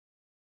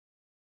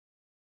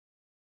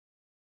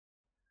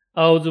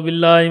اعوذ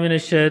باللہ من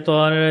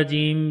الشیطان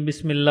الرجیم،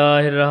 بسم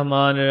اللہ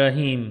الرحمن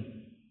الرحیم۔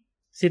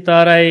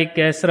 ستارہ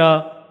کیسرا،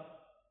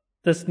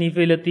 تصنیف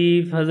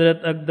لطیف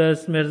حضرت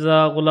اقدس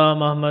مرزا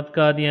غلام احمد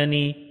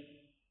قادیانی،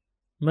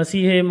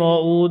 مسیح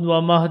موعود و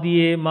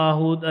مہدی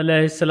ماعود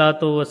علیہ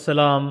الصلاۃ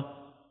والسلام،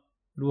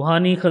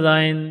 روحانی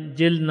خزائن،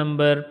 جلد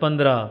نمبر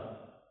 15۔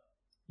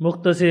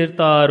 مختصر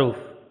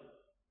تعارف۔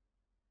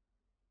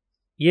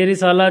 یہ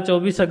رسالہ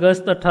 24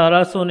 اگست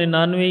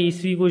 1899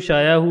 عیسوی کو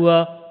شائع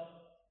ہوا۔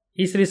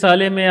 اس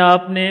رسالے میں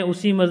آپ نے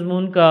اسی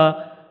مضمون کا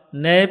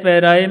نئے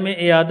پیرائے میں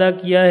اعادہ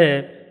کیا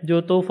ہے جو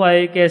تحفہ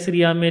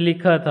کیسریہ میں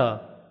لکھا تھا،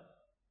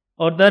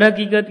 اور در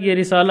حقیقت یہ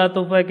رسالہ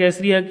تحفہ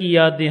کیسریہ کی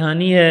یاد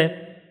دہانی ہے۔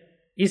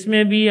 اس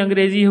میں بھی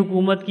انگریزی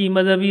حکومت کی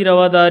مذہبی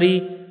رواداری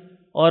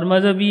اور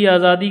مذہبی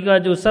آزادی کا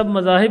جو سب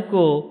مذاہب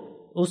کو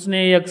اس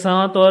نے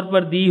یکساں طور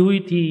پر دی ہوئی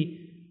تھی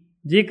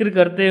ذکر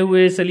کرتے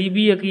ہوئے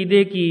صلیبی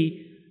عقیدے کی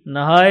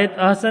نہایت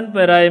احسن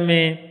پیرائے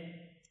میں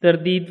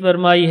تردید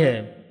فرمائی ہے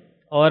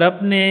اور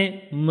اپنے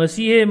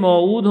مسیح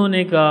موعود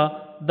ہونے کا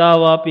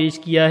دعویٰ پیش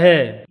کیا ہے۔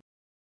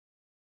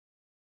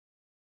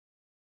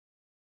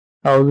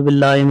 اعوذ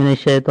باللہ من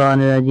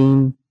الشیطان الرجیم،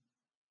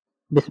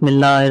 بسم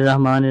اللہ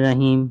الرحمن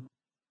الرحیم۔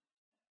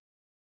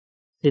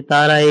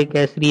 ستارہ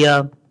کیسریہ،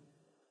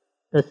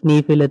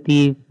 تصنیف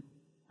لطیف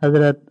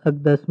حضرت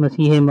اقدس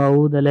مسیح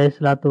موعود علیہ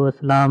الصلاۃ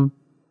والسلام،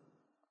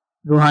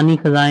 روحانی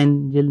خزائن،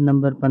 جلد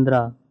نمبر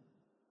 15۔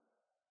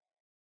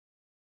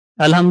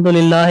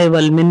 الحمدللہ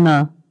والمنہ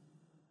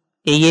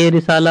کہ یہ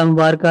رسالہ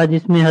مبارکہ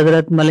جس میں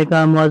حضرت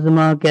ملکہ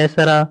معظمہ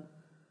کیسرا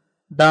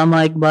دامہ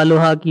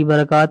اقبالہا کی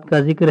برکات کا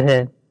ذکر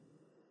ہے،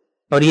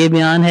 اور یہ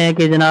بیان ہے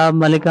کہ جناب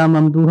ملکہ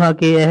ممدوحہ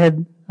کے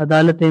عہد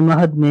عدالت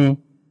مہد میں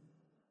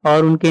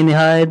اور ان کے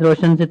نہایت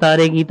روشن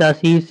ستارے کی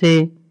تاثیر سے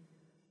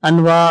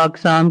انواع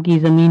اقسام کی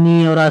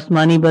زمینی اور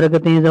آسمانی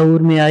برکتیں ظہور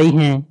میں آئی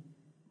ہیں،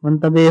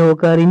 منتبہ ہو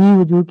کر انہی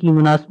وجوہ کی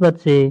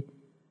مناسبت سے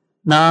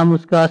نام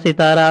اس کا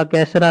ستارہ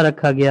کیسرا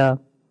رکھا گیا،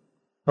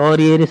 اور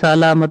یہ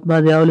رسالہ مطبع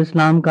ضیاء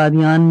الاسلام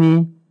قادیان میں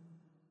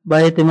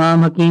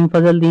باہتمام حکیم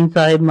فضل الدین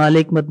صاحب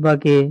مالک مطبع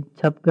کے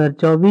چھپ کر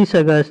 24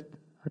 اگست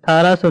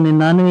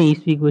 1899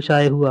 عیسوی کو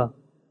شائع ہوا۔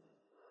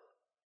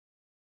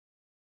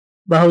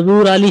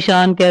 بحضور عالی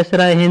شان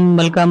کیسرا ہند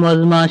ملکہ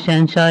معظمہ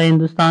شہنشاہ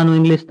ہندوستان و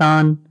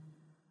انگلستان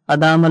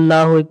ادام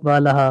اللہ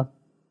اقبالہا۔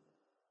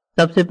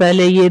 سب سے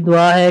پہلے یہ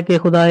دعا ہے کہ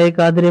خدا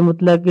قادر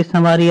مطلق اس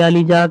ہماری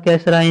عالی جاہ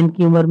کیسرا ہند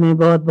کی عمر میں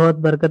بہت بہت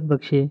برکت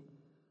بخشے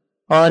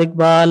اور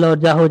اقبال اور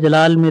جاہ و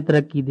جلال میں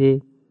ترقی دے،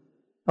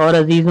 اور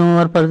عزیزوں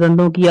اور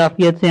فرزندوں کی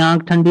عافیت سے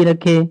آنکھ ٹھنڈی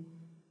رکھے۔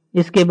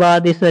 اس کے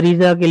بعد اس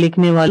عریضہ کے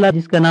لکھنے والا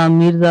جس کا نام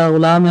مرزا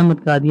غلام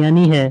احمد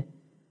قادیانی ہے،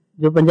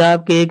 جو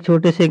پنجاب کے ایک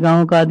چھوٹے سے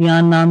گاؤں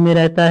قادیان نام میں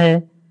رہتا ہے،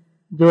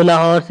 جو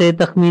لاہور سے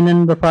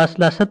تخمیناً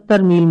بفاصلہ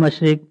 70 میل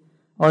مشرق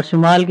اور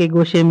شمال کے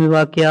گوشے میں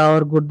واقع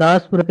اور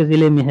گرداسپور کے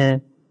ضلع میں ہے،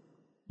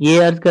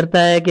 یہ عرض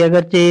کرتا ہے کہ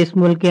اگرچہ اس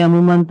ملک کے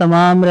عموماً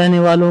تمام رہنے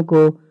والوں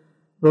کو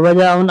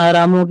بوجہ ان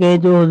آراموں کے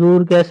جو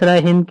حضور کیسرا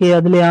ہند کے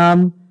عدل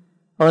عام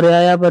اور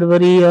رعایا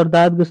پروری اور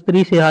داد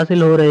گستری سے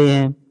حاصل ہو رہے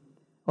ہیں،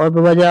 اور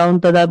بوجہ ان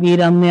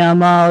تدابیر امن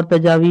عامہ اور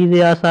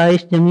تجاویز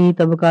آسائش جمیع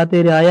طبقات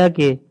رعایا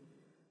کے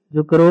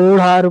جو کروڑ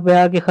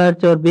روپیہ کے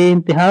خرچ اور بے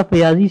انتہا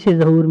فیاضی سے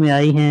ظہور میں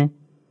آئی ہیں،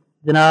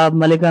 جناب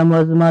ملکہ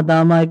معظمہ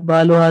دامہ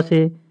اقبالہا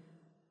سے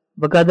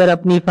بقدر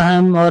اپنی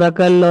فہم اور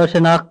عقل اور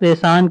شناخت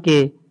احسان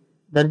کے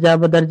درجہ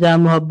بدرجہ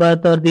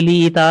محبت اور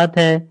دلی اطاعت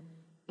ہے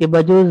کہ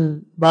بجز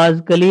بعض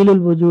قلیل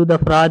الوجود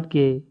افراد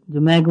کے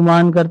جو میں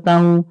گمان کرتا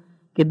ہوں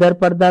کہ در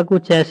پردہ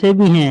کچھ ایسے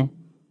بھی ہیں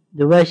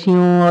جو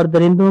وحشیوں اور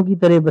درندوں کی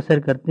طرح بسر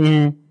کرتے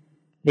ہیں،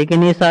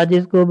 لیکن اس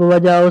عاجز کو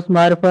بوجہ اس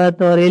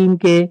معرفت اور علم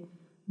کے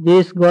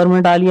جس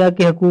گورنمنٹ عالیہ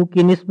کے حقوق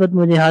کی نسبت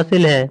مجھے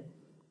حاصل ہے،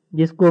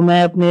 جس کو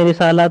میں اپنے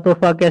رسالہ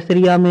تحفہ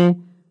کیسریہ میں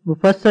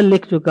مفصل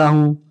لکھ چکا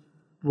ہوں،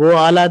 وہ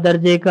اعلیٰ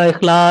درجے کا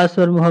اخلاص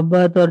اور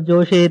محبت اور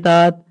جوش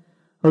اطاعت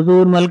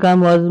حضور ملکہ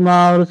معظمہ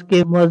اور اس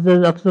کے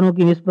معزز افسروں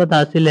کی نسبت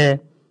حاصل ہے،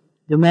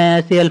 جو میں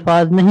ایسے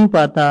الفاظ نہیں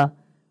پاتا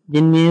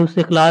جن میں اس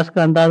اخلاص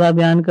کا اندازہ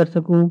بیان کر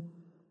سکوں۔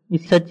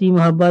 اس سچی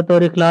محبت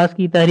اور اخلاص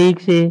کی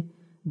تحریک سے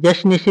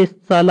جشن 60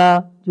 سالہ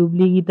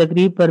جوبلی کی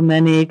تقریب پر میں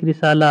نے ایک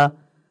رسالہ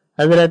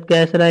حضرت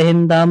کیسرا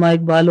ہند دامہ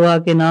اقبالہا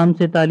کے نام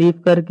سے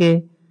تالیف کر کے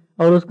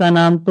اور اس کا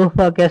نام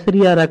تحفہ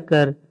کیسریہ رکھ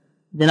کر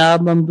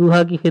جناب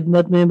ممدوحہ کی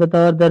خدمت میں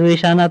بطور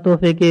درویشانہ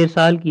تحفے کے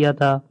ارسال کیا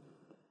تھا،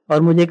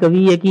 اور مجھے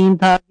کبھی یقین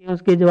تھا کہ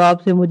اس کے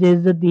جواب سے مجھے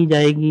عزت دی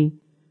جائے گی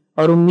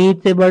اور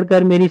امید سے بڑھ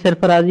کر میری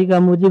سرفرازی کا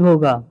موجب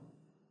ہوگا،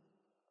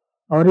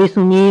 اور اس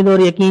امید اور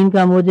یقین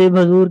کا موجب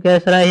حضور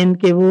کیسرا ہند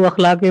کے وہ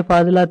اخلاق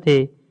فاضلہ تھے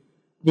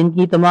جن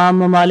کی تمام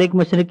ممالک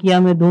مشرقیہ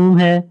میں دھوم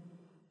ہے،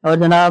 اور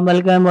جناب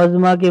ملکہ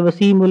معظمہ کے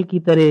وسیع ملک کی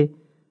طرح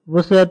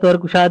وسعت اور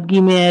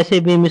کشادگی میں ایسے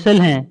بے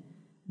مثل ہیں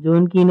جو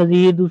ان کی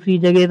نظیر دوسری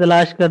جگہ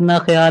تلاش کرنا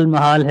خیال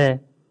محال ہے۔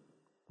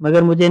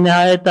 مگر مجھے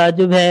نہایت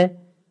تعجب ہے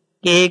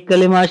کہ ایک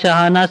کلمہ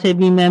شاہانہ سے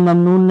بھی میں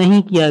ممنون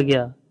نہیں کیا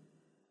گیا،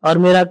 اور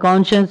میرا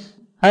کانشنس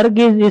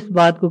ہرگز اس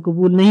بات کو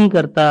قبول نہیں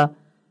کرتا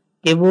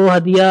کہ وہ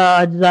ہدیہ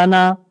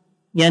عاجزانہ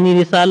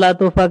یعنی رسالہ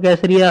تحفہ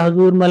کیسریہ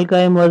حضور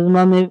ملکہ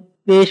معظمہ میں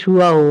پیش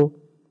ہوا ہو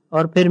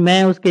اور پھر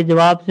میں اس کے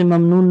جواب سے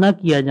ممنون نہ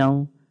کیا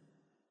جاؤں۔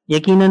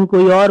 یقیناً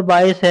کوئی اور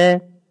باعث ہے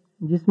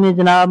جس میں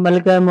جناب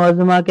ملکہ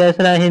معظمہ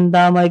کیسرا ہند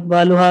دامہ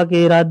اقبالہ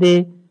کے ارادے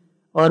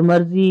اور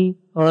مرضی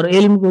اور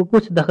علم کو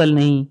کچھ دخل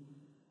نہیں،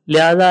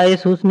 لہذا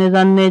اس حسن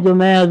ظن نے جو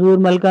میں حضور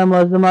ملکہ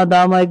معظمہ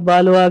دامہ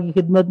اقبالہ کی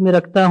خدمت میں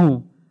رکھتا ہوں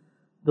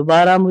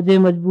دوبارہ مجھے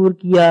مجبور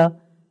کیا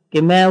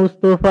کہ میں اس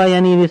تحفہ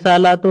یعنی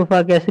رسالہ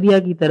تحفہ کیسریہ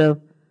کی طرف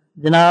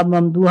جناب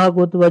ممدوحہ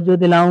کو توجہ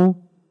دلاؤں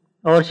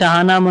اور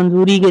شاہانہ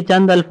منظوری کے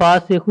چند الفاظ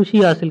سے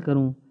خوشی حاصل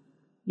کروں۔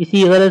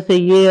 اسی غرض سے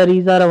یہ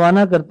عریضہ روانہ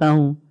کرتا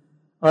ہوں،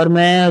 اور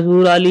میں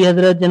حضور اعلی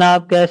حضرت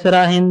جناب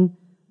کیسرا ہند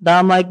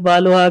دامہ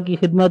اقبالہ کی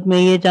خدمت میں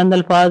یہ چند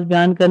الفاظ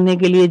بیان کرنے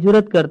کے لیے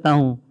جرت کرتا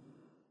ہوں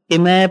کہ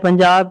میں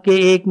پنجاب کے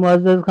ایک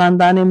معزز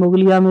خاندان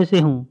مغلیہ میں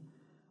سے ہوں،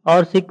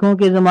 اور سکھوں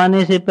کے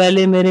زمانے سے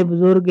پہلے میرے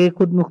بزرگ ایک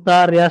خود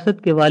مختار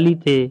ریاست کے والی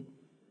تھے،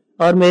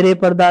 اور میرے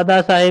پردادا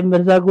صاحب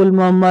مرزا گل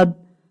محمد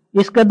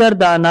اس قدر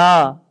دانا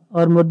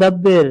اور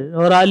مدبر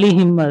اور عالی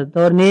ہمت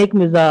اور نیک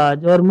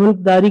مزاج اور ملک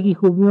داری کی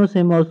خوبیوں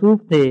سے موصوف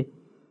تھے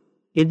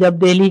کہ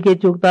جب دہلی کے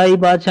چغتائی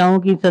بادشاہوں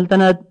کی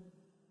سلطنت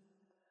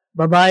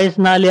بباعث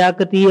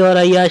نالیاقتی اور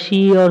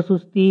عیاشی اور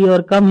سستی اور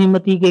کم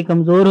ہمتی کے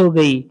کمزور ہو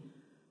گئی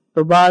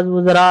تو بعض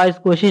وزراء اس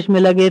کوشش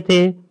میں لگے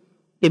تھے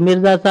کہ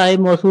مرزا صاحب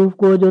موصوف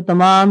کو جو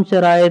تمام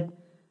شرائط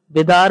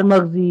بیدار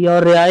مغزی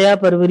اور رعایا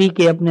پروری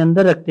کے اپنے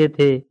اندر رکھتے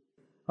تھے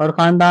اور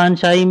خاندان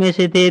شاہی میں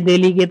سے تھے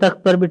دہلی کے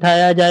تخت پر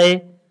بٹھایا جائے،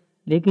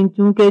 لیکن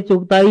چونکہ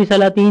چغتائی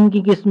سلاطین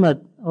کی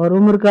قسمت اور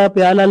عمر کا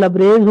پیالہ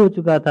لبریز ہو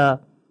چکا تھا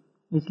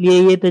اس لیے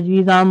یہ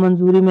تجویز عام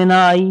منظوری میں نہ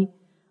آئی،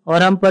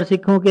 اور ہم پر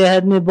سکھوں کے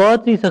عہد میں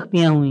بہت سی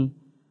سختیاں ہوئیں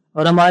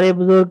اور ہمارے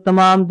بزرگ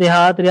تمام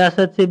دیہات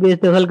ریاست سے بے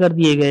دخل کر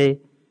دیے گئے،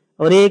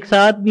 اور ایک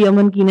ساتھ بھی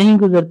امن کی نہیں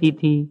گزرتی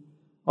تھی،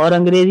 اور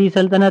انگریزی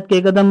سلطنت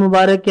کے قدم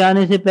مبارک کے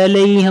آنے سے پہلے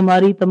ہی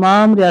ہماری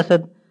تمام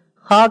ریاست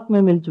خاک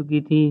میں مل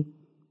چکی تھی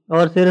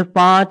اور صرف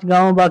 5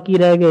 گاؤں باقی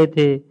رہ گئے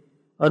تھے،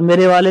 اور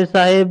میرے والد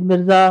صاحب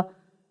مرزا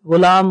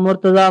غلام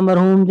مرتضیٰ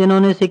مرحوم جنہوں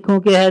نے سکھوں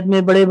کے عہد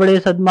میں بڑے بڑے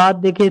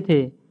صدمات دیکھے تھے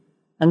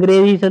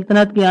انگریزی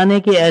سلطنت کے آنے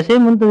کے ایسے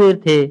منتظر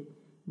تھے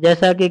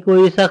جیسا کہ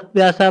کوئی سخت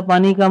پیاسا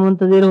پانی کا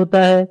منتظر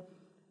ہوتا ہے،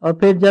 اور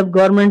پھر جب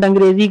گورنمنٹ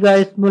انگریزی کا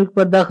اس ملک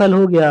پر دخل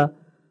ہو گیا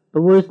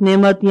تو وہ اس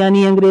نعمت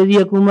یعنی انگریزی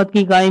حکومت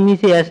کی قائمی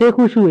سے ایسے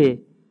خوش ہوئے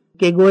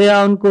کہ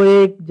گویا ان کو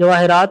ایک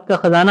جواہرات کا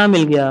خزانہ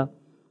مل گیا،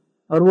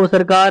 اور وہ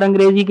سرکار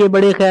انگریزی کے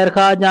بڑے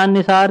خیرخواہ جان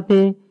نثار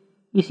تھے۔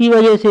 اسی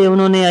وجہ سے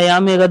انہوں نے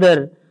ایام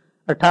غدر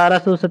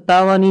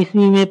 1857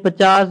 عیسوی میں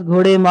 50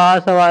 گھوڑے مہا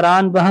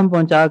سواران بہم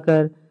پہنچا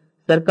کر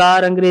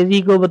سرکار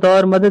انگریزی کو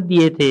بطور مدد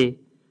دیے تھے،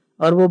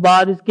 اور وہ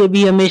بعد اس کے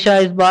بھی ہمیشہ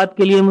اس بات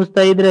کے لیے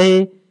مستعد رہے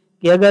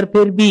کہ اگر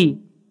پھر بھی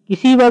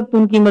کسی وقت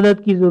ان کی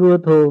مدد کی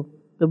ضرورت ہو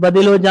تو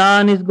بدل و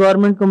جان اس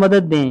گورنمنٹ کو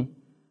مدد دیں،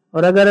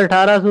 اور اگر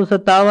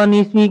 1857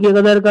 عیسوی کے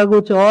غدر کا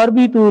کچھ اور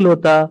بھی طول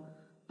ہوتا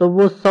تو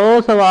وہ 100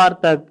 سوار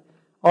تک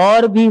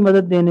اور بھی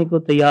مدد دینے کو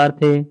تیار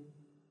تھے۔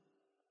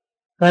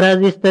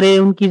 غرض اس طرح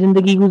ان کی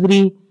زندگی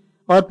گزری،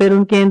 اور پھر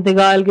ان کے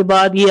انتقال کے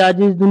بعد یہ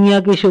عاجز دنیا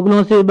کے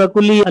شغلوں سے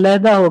بکلی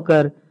علیحدہ ہو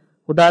کر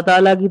خدا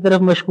تعالیٰ کی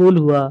طرف مشغول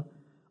ہوا،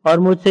 اور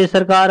مجھ سے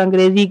سرکار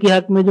انگریزی کے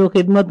حق میں جو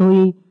خدمت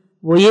ہوئی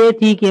وہ یہ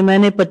تھی کہ میں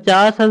نے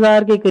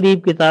 50,000 کے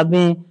قریب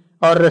کتابیں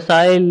اور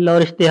رسائل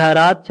اور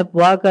اشتہارات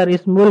چھپوا کر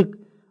اس ملک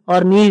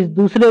اور نیز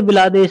دوسرے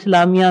بلاد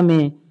اسلامیہ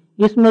میں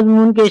اس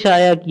مضمون کے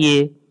شائع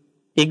کیے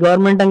کہ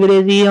گورنمنٹ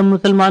انگریزی ہم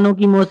مسلمانوں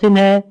کی محسن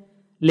ہے،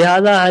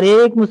 لہذا ہر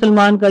ایک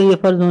مسلمان کا یہ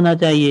فرض ہونا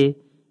چاہیے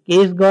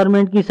کہ اس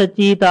گورنمنٹ کی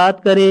سچی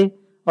اطاعت کرے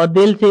اور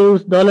دل سے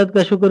اس دولت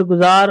کا شکر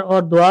گزار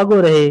اور دعا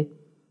گو رہے۔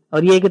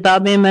 اور یہ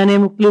کتابیں میں نے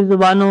مختلف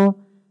زبانوں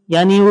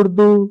یعنی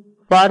اردو،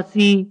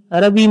 فارسی،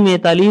 عربی میں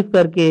تالیف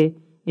کر کے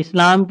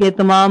اسلام کے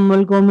تمام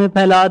ملکوں میں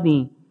پھیلا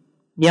دیں،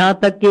 یہاں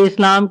تک کہ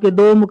اسلام کے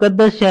 2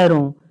 مقدس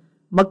شہروں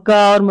مکہ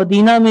اور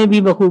مدینہ میں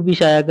بھی بخوبی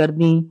شائع کر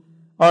دیں،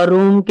 اور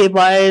روم کے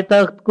پائے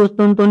تخت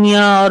قسطنطنیہ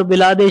اور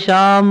بلاد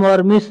شام اور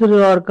مصر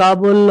اور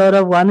کابل اور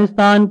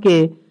افغانستان کے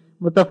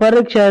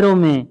متفرق شہروں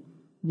میں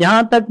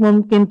جہاں تک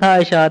ممکن تھا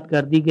اشاعت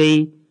کر دی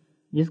گئی،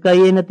 جس کا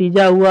یہ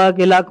نتیجہ ہوا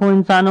کہ لاکھوں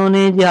انسانوں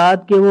نے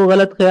جہاد کے وہ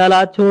غلط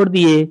خیالات چھوڑ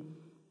دیے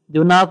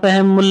جو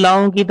نافہم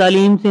ملاؤں کی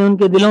تعلیم سے ان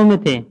کے دلوں میں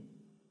تھے۔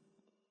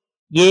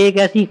 یہ ایک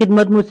ایسی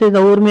خدمت مجھ سے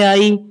ظہور میں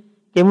آئی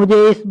کہ مجھے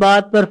اس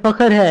بات پر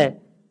فخر ہے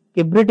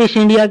کہ برٹش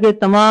انڈیا کے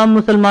تمام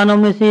مسلمانوں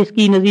میں سے اس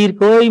کی نظیر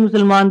کوئی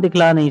مسلمان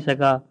دکھلا نہیں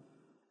سکا،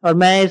 اور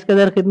میں اس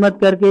قدر خدمت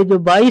کر کے جو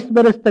 22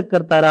 برس تک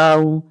کرتا رہا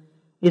ہوں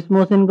اس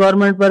محسن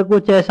گورنمنٹ پر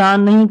کچھ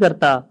احسان نہیں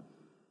کرتا،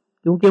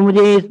 کیونکہ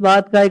مجھے اس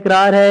بات کا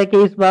اقرار ہے کہ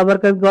اس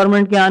بابرکت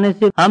گورنمنٹ کے آنے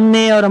سے ہم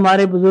نے اور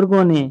ہمارے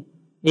بزرگوں نے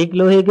ایک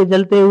لوہے کے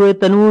جلتے ہوئے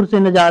تنور سے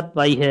نجات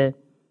پائی ہے۔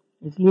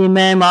 اس لیے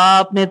میں ماں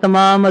اپنے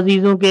تمام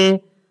عزیزوں کے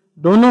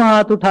دونوں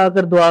ہاتھ اٹھا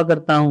کر دعا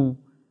کرتا ہوں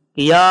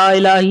کہ یا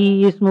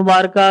الہی اس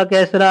مبارکہ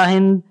کیسرا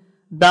ہند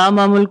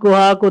دامہ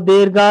ملکوہا کو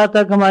دیرگاہ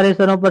تک ہمارے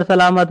سروں پر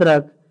سلامت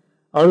رکھ،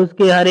 اور اس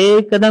کے ہر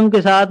ایک قدم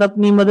کے ساتھ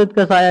اپنی مدد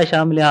کا سایہ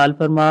شامل حال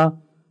فرما،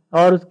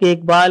 اور اس کے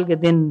اقبال کے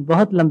دن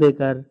بہت لمبے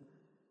کر۔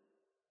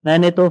 میں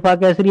نے تحفہ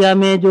کیسریہ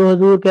میں جو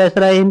حضور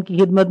کیسرا ہند کی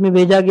خدمت میں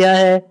بھیجا گیا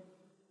ہے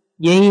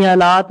یہی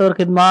حالات اور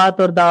خدمات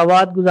اور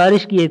دعوات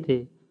گزارش کیے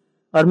تھے،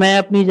 اور میں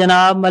اپنی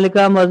جناب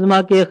ملکہ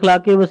معظمہ کے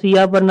اخلاق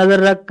وسیعہ پر نظر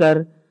رکھ کر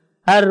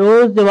ہر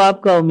روز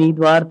جواب کا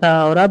امیدوار تھا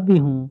اور اب بھی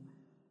ہوں۔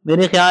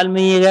 میرے خیال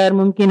میں یہ غیر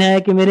ممکن ہے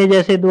کہ میرے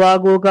جیسے دعا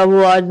گو کا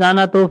وہ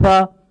عاجزانہ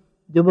تحفہ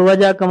جو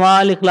بوجہ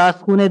کمال اخلاص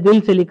خون دل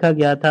سے لکھا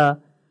گیا تھا،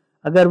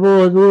 اگر وہ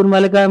حضور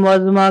ملکہ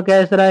معظمہ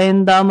کیسرا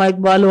ہند دامہ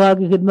اقبالہ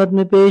کی خدمت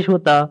میں پیش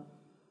ہوتا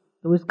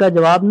تو اس کا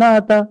جواب نہ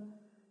آتا،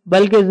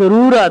 بلکہ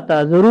ضرور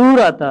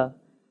آتا۔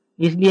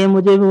 اس لیے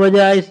مجھے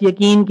بوجہ اس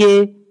یقین کے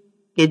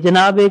کہ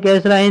جناب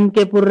کیسرا ہند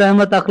کے پر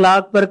رحمت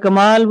اخلاق پر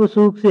کمال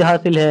وثوق سے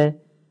حاصل ہے،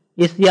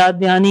 اس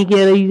یاد دہانی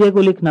کے عریضے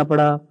کو لکھنا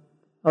پڑا،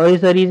 اور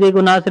اس عریضے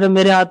کو نہ صرف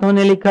میرے ہاتھوں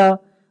نے لکھا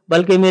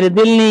بلکہ میرے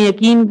دل نے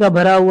یقین کا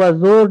بھرا ہوا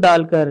زور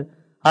ڈال کر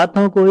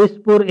ہاتھوں کو اس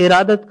پر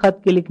ارادت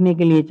خط کے لکھنے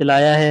کے لیے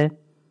چلایا ہے۔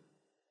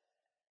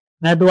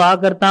 میں دعا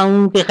کرتا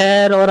ہوں کہ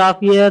خیر اور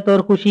عافیت اور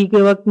خوشی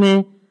کے وقت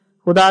میں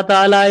خدا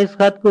تعالیٰ اس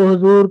خط کو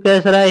حضور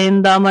کیسرا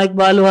ہند دامہ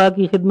اقبالہ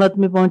کی خدمت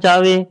میں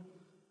پہنچاوے،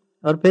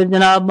 اور پھر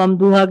جناب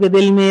ممدوحہ کے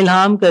دل میں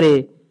الہام کرے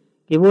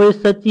کہ وہ اس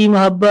سچی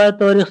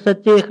محبت اور اس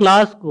سچے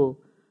اخلاص کو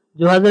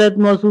جو حضرت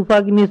موصوفہ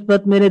کی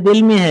نسبت میرے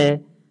دل میں ہے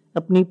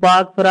اپنی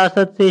پاک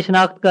فراست سے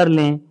شناخت کر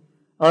لیں،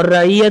 اور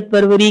رعیت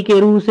پروری کے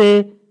روح سے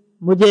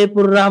مجھے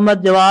پر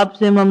رحمت جواب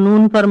سے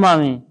ممنون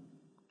فرماویں،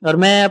 اور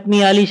میں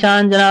اپنی عالی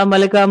شان جناب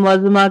ملکہ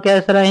معظمہ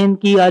کیسرا ہند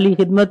کی عالی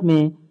خدمت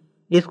میں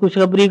اس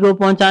خوشخبری کو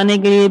پہنچانے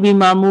کے لیے بھی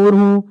مامور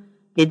ہوں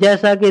کہ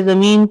جیسا کہ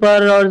زمین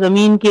پر اور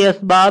زمین کے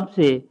اسباب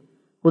سے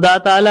خدا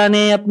تعالیٰ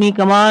نے اپنی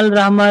کمال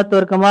رحمت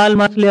اور کمال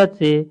مصلحت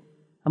سے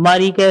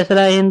ہماری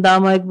کیسرا ہند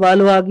دامہ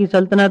اقبالہ کی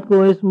سلطنت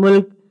کو اس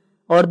ملک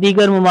اور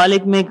دیگر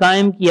ممالک میں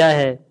قائم کیا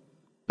ہے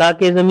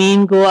تاکہ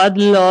زمین کو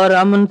عدل اور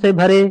امن سے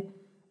بھرے،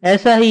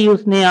 ایسا ہی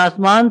اس نے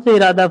آسمان سے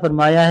ارادہ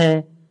فرمایا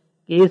ہے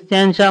کہ اس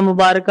شہنشاہ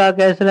مبارکہ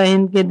کیسرا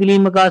ہند کے دلی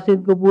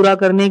مقاصد کو پورا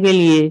کرنے کے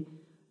لیے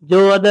جو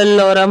عدل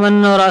اور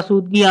امن اور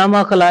آسودگی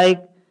عامہ خلائق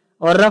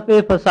اور رفع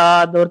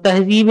فساد اور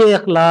تہذیب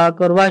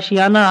اخلاق اور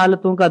وحشیانہ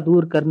حالتوں کا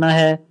دور کرنا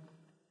ہے،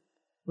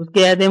 اس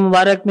کے عہد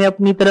مبارک میں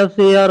اپنی طرف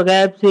سے اور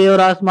غیب سے اور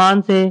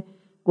آسمان سے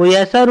کوئی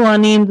ایسا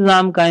روحانی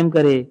انتظام قائم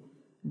کرے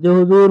جو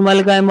حضور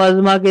ملکہ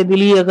معظمہ کے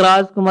دلی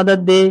اغراض کو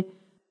مدد دے،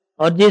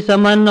 اور جس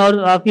امن اور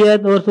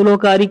عافیت اور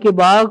سلوکاری کے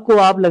باغ کو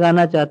آپ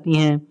لگانا چاہتی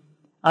ہیں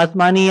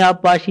آسمانی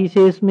آپ پاشی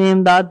سے اس میں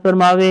امداد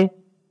فرماوے۔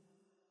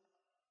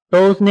 تو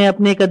اس نے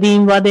اپنے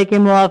قدیم وعدے کے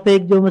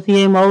موافق جو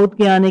مسیح موعود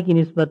کے آنے کی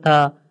نسبت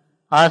تھا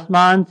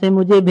آسمان سے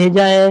مجھے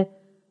بھیجا ہے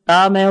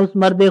تا میں اس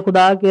مرد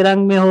خدا کے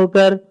رنگ میں ہو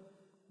کر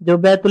جو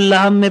بیت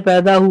اللحم میں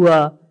پیدا ہوا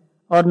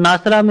اور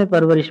ناصرہ میں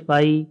پرورش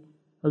پائی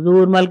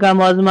حضور ملکہ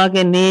معظمہ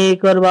کے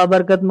نیک اور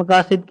بابرکت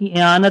مقاصد کی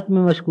اعانت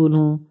میں مشغول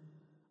ہوں۔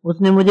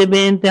 اس نے مجھے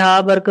بے انتہا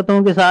برکتوں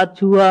کے ساتھ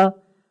چھوا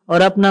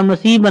اور اپنا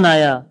مسیح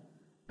بنایا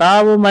تا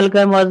وہ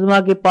ملکہ معظمہ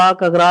کے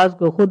پاک اغراض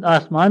کو خود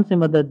آسمان سے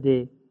مدد دے۔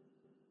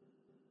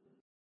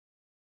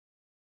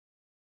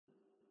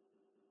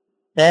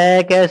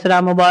 اے کیسرا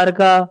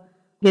مبارکہ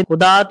کہ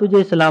خدا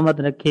تجھے سلامت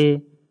رکھے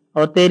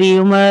اور تیری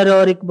عمر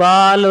اور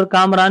اقبال اور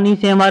کامرانی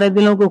سے ہمارے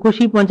دلوں کو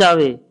خوشی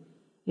پہنچاوے۔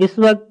 اس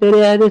وقت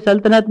تیرے عہد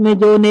سلطنت میں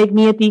جو نیک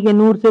نیتی کے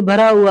نور سے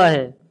بھرا ہوا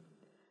ہے،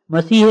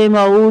 مسیح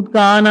موعود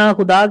کا آنا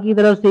خدا کی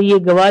طرف سے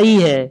یہ گواہی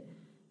ہے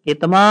کہ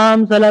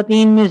تمام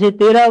سلاطین میں سے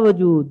تیرا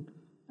وجود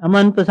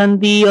امن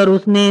پسندی اور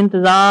حسن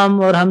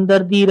انتظام اور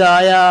ہمدردی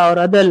رعایا اور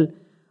عدل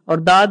اور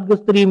داد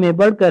گستری میں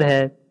بڑھ کر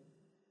ہے۔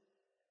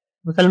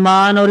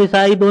 مسلمان اور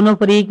عیسائی دونوں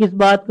فریق اس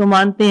بات کو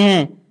مانتے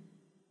ہیں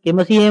کہ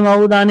مسیح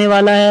موعود آنے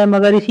والا ہے،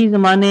 مگر اسی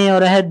زمانے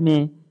اور عہد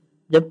میں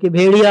جبکہ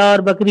بھیڑیا اور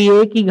بکری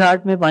ایک ہی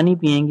گھاٹ میں پانی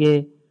پئیں گے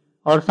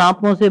اور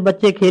سانپوں سے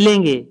بچے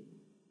کھیلیں گے۔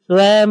 سو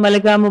اے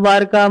ملکہ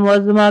مبارکہ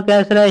معظمہ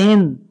کیسرا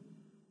ہند،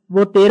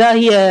 وہ تیرا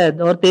ہی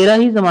عہد اور تیرا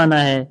ہی زمانہ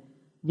ہے،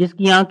 جس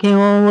کی آنکھیں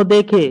ہوں وہ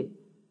دیکھے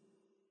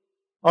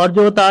اور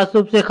جو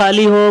تعصب سے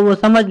خالی ہو وہ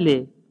سمجھ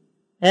لے۔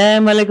 اے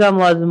ملکہ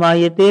معظمہ،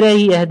 یہ تیرا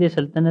ہی عہد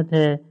سلطنت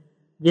ہے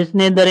جس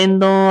نے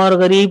درندوں اور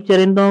غریب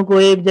چرندوں کو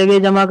ایک جگہ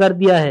جمع کر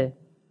دیا ہے۔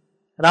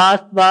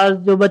 راست باز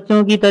جو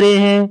بچوں کی طرح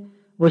ہیں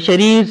وہ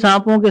شریر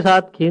سانپوں کے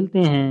ساتھ کھیلتے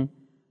ہیں،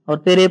 اور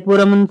تیرے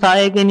پرامن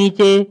سائے کے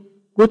نیچے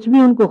کچھ بھی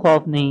ان کو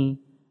خوف نہیں۔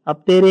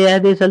 اب تیرے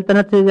عہد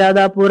سلطنت سے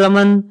زیادہ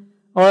پرامن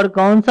اور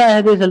کون سا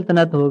عہد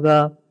سلطنت ہوگا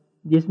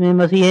جس میں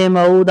مسیح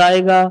موعود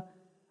آئے گا۔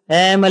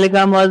 اے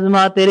ملکہ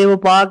معظمہ، تیرے وہ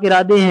پاک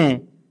ارادے ہیں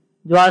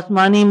جو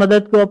آسمانی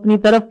مدد کو اپنی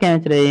طرف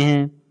کھینچ رہے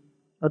ہیں،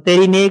 اور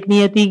تیری نیک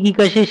نیتی کی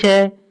کشش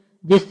ہے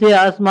جس سے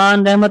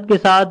آسمان رحمت کے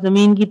ساتھ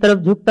زمین کی طرف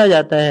جھکتا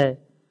جاتا ہے۔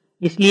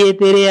 اس لیے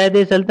تیرے عہد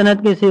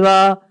سلطنت کے سوا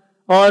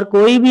اور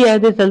کوئی بھی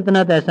عہد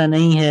سلطنت ایسا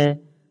نہیں ہے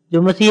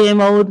جو مسیح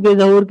موعود کے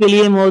ظہور کے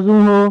لیے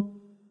موزوں ہو۔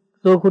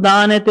 تو خدا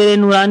نے تیرے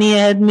نورانی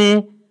عہد میں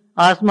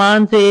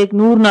آسمان سے ایک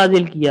نور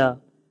نازل کیا،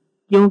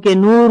 کیونکہ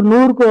نور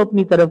نور کو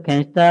اپنی طرف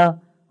کھینچتا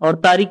اور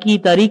تاریکی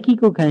تاریکی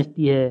کو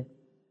کھینچتی ہے۔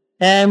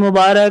 اے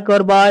مبارک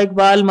اور با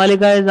اقبال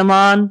ملکہ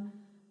زمان،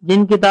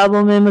 جن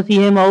کتابوں میں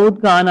مسیح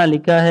موعود کا آنا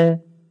لکھا ہے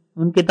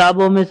ان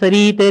کتابوں میں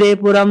صریح تیرے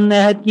پرامن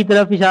عہد کی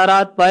طرف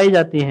اشارات پائے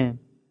جاتے ہیں،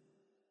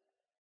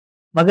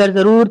 مگر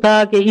ضرور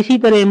تھا کہ اسی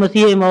طرح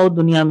مسیح موعود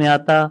دنیا میں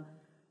آتا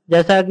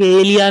جیسا کہ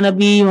ایلیا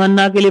نبی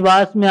یوحنا کے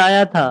لباس میں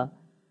آیا تھا،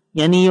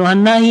 یعنی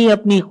یوحنا ہی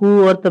اپنی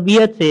خو اور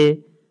طبیعت سے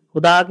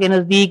خدا کے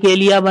نزدیک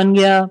ایلیا بن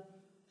گیا۔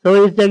 تو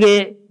اس جگہ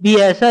بھی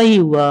ایسا ہی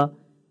ہوا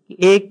کہ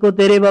ایک کو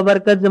تیرے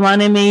ببرکت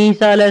زمانے میں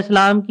عیسیٰ علیہ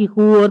السلام کی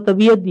خو اور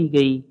طبیعت دی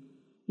گئی،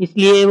 اس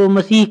لیے وہ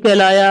مسیح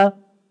کہلایا،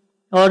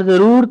 اور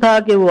ضرور تھا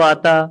کہ وہ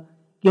آتا،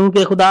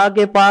 کیونکہ خدا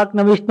کے پاک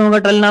نوشتوں کا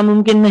ٹلنا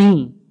ممکن نہیں۔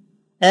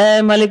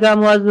 اے ملکہ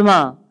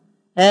معظمہ،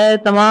 اے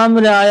تمام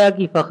رعایا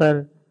کی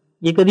فخر،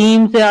 یہ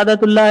قدیم سے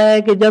عادت اللہ ہے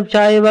کہ جب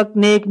شاہ وقت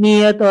نیک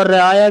نیت اور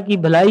رعایا کی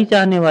بھلائی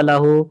چاہنے والا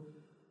ہو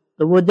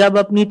تو وہ جب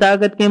اپنی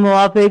طاقت کے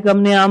موافق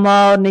امن عامہ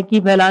اور نیکی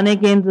پھیلانے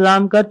کے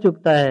انتظام کر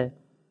چکتا ہے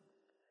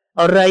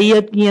اور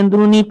رعیت کی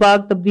اندرونی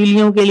پاک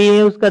تبدیلیوں کے لیے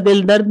اس کا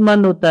دل درد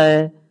مند ہوتا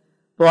ہے،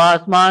 تو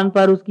آسمان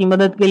پر اس کی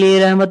مدد کے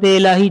لیے رحمت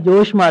الہی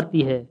جوش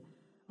مارتی ہے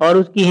اور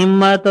اس کی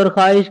ہمت اور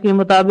خواہش کے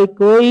مطابق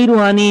کوئی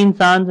روحانی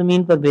انسان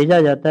زمین پر بھیجا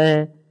جاتا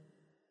ہے،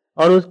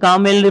 اور اس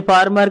کامل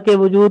ریفارمر کے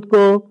وجود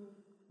کو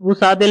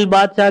اس عادل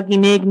بادشاہ کی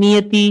نیک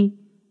نیتی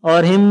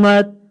اور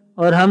ہمت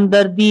اور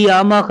ہمدردی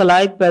عامہ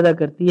خلائق پیدا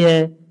کرتی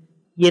ہے۔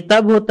 یہ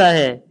تب ہوتا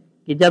ہے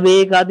کہ جب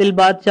ایک عادل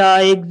بادشاہ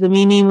ایک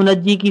زمینی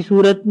منجی کی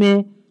صورت میں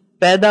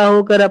پیدا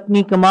ہو کر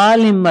اپنی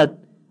کمال ہمت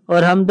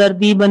اور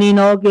ہمدردی بنی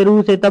نو کے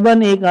روح سے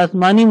تباً ایک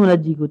آسمانی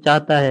منجی کو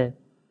چاہتا ہے۔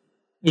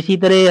 اسی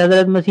طرح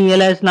حضرت مسیح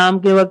علیہ السلام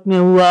کے وقت میں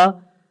ہوا،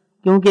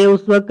 کیونکہ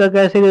اس وقت کا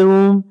قیصر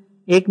روم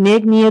ایک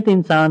نیک نیت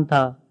انسان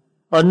تھا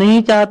اور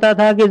نہیں چاہتا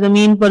تھا کہ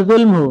زمین پر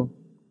ظلم ہو،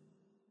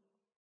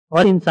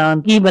 اور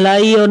انسان کی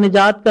بھلائی اور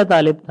نجات کا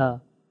طالب تھا۔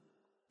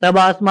 تب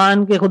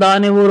آسمان کے خدا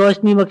نے وہ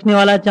روشنی بخشنے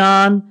والا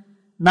چاند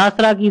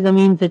ناصرہ کی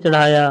زمین سے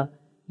چڑھایا،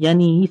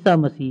 یعنی عیسیٰ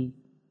مسیح،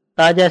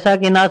 تا جیسا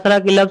کہ ناصرہ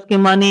کے لفظ کے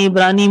معنی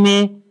عبرانی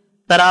میں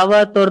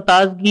تراوت اور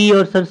تازگی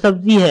اور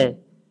سرسبزی ہے،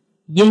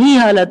 یہی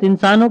حالت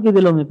انسانوں کے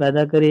دلوں میں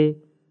پیدا کرے۔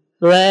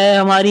 تو اے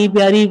ہماری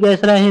پیاری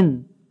کیسرا ہند،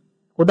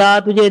 خدا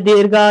تجھے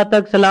دیرگاہ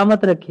تک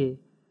سلامت رکھے۔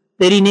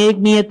 تیری نیک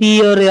نیتی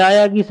اور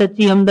رعایا کی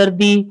سچی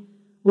ہمدردی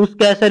اس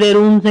کیسر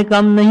روم سے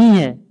کم نہیں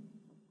ہے،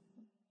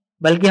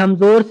 بلکہ ہم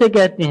زور سے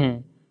کہتے ہیں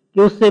کہ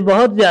اس سے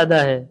بہت زیادہ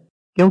ہے،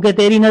 کیونکہ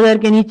تیری نظر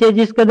کے نیچے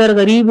جس قدر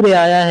غریب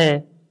رعایا ہے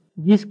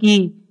جس کی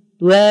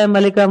تو اے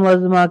ملکہ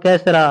معظمہ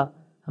کیسرا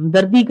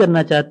ہمدردی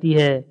کرنا چاہتی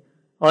ہے،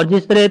 اور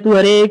جس طرح تو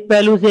ہر ایک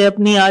پہلو سے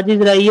اپنی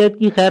عاجز رعیت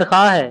کی خیر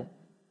خواہ ہے،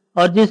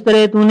 اور جس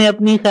طرح تو نے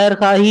اپنی خیر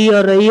خواہی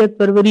اور رعیت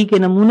پروری کے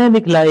نمونے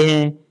دکھلائے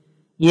ہیں،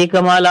 یہ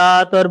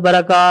کمالات اور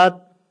برکات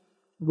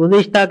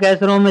گزشتہ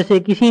کیسروں میں سے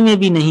کسی میں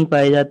بھی نہیں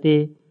پائے جاتے۔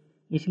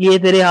 اس لیے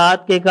تیرے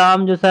ہاتھ کے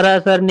کام جو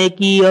سراسر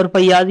نیکی اور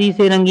فیاضی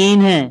سے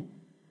رنگین ہیں،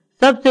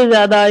 سب سے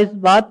زیادہ اس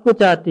بات کو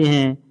چاہتے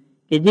ہیں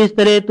کہ جس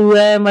طرح تو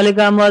اے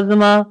ملکہ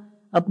معظمہ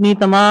اپنی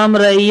تمام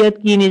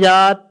رعیت کی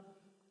نجات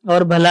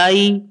اور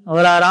بھلائی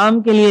اور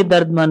آرام کے لیے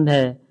درد مند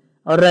ہے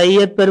اور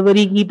رعیت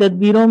پروری کی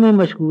تدبیروں میں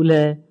مشغول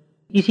ہے،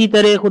 اسی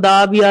طرح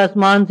خدا بھی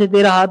آسمان سے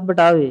تیرا ہاتھ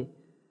بٹاوے۔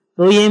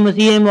 تو یہ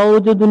مسیح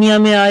موعود جو دنیا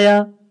میں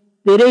آیا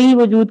تیرے ہی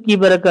وجود کی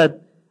برکت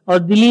اور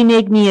دلی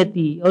نیک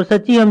نیتی اور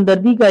سچی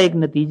ہمدردی کا ایک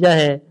نتیجہ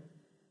ہے۔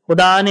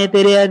 خدا نے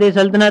تیرے عہد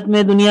سلطنت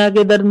میں دنیا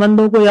کے درد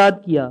مندوں کو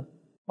یاد کیا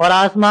اور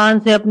آسمان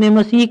سے اپنے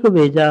مسیح کو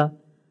بھیجا،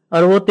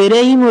 اور وہ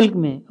تیرے ہی ملک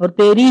میں اور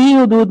تیری ہی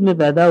حدود میں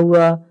پیدا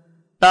ہوا،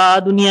 تا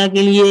دنیا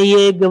کے لیے یہ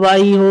ایک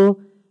گواہی ہو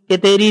کہ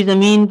تیری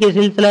زمین کے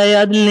سلسلہ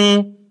عدل نے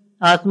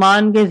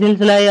آسمان کے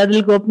سلسلہ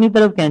عدل کو اپنی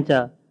طرف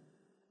کھینچا،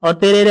 اور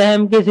تیرے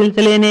رحم کے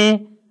سلسلے نے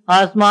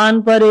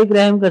آسمان پر ایک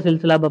رحم کا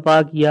سلسلہ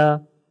بپا کیا۔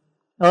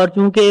 اور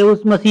چونکہ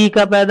اس مسیح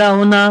کا پیدا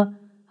ہونا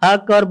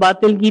حق اور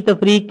باطل کی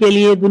تفریق کے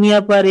لیے دنیا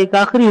پر ایک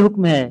آخری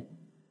حکم ہے،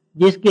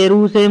 جس کے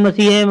روح سے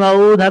مسیح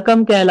موعود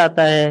حکم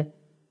کہلاتا ہے،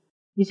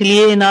 اس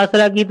لیے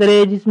ناصرہ کی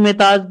طرح جس میں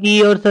تازگی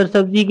اور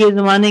سرسبزی کے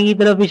زمانے کی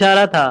طرف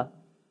اشارہ تھا،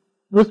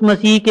 اس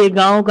مسیح کے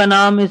گاؤں کا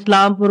نام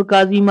اسلام پور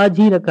قاضی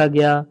ماجھی رکھا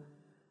گیا،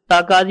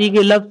 تا قاضی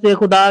کے لفظ سے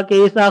خدا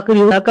کے اس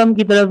آخری حکم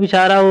کی طرف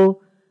اشارہ ہو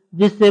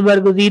جس سے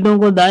برگزیدوں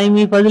کو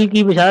دائمی فضل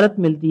کی بشارت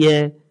ملتی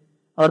ہے،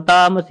 اور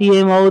تا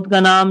مسیح موعود کا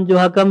نام جو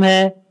حکم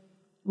ہے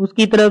اس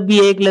کی طرف بھی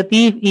ایک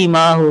لطیف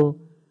ایما ہو۔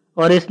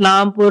 اور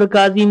اسلام پور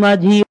قاضی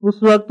ماجھی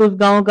اس وقت اس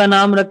گاؤں کا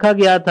نام رکھا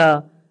گیا تھا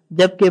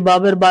جبکہ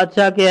بابر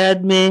بادشاہ کے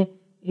عہد میں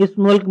اس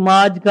ملک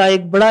ماج کا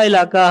ایک بڑا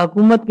علاقہ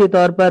حکومت کے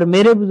طور پر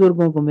میرے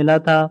بزرگوں کو ملا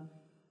تھا،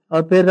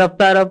 اور پھر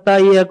رفتہ رفتہ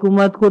یہ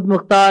حکومت خود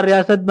مختار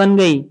ریاست بن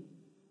گئی،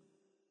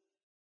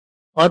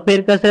 اور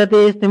پھر کثرت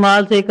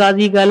استعمال سے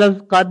قاضی کا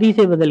لفظ قادی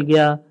سے بدل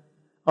گیا،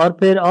 اور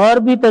پھر اور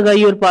بھی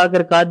تغیر پا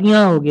کر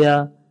قادیاں ہو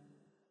گیا۔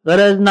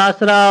 غرض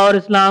ناصرہ اور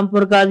اسلام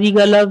پور قاضی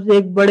کا لفظ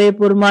ایک بڑے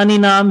پرمانی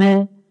نام ہے،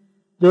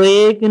 جو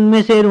ایک ان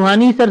میں سے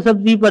روحانی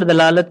سرسبزی پر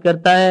دلالت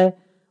کرتا ہے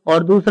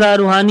اور دوسرا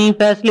روحانی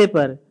فیصلے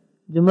پر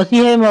جو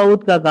مسیح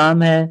موعود کا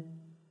کام ہے۔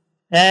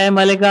 اے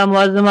ملکہ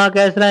معظمہ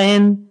کیسرا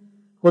ہند،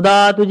 خدا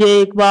تجھے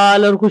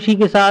اقبال اور خوشی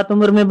کے ساتھ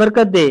عمر میں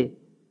برکت دے۔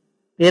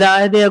 تیرا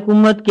عہد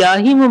حکومت کیا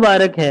ہی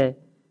مبارک ہے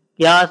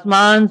کہ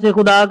آسمان سے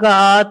خدا کا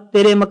ہاتھ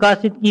تیرے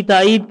مقاصد کی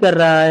تائید کر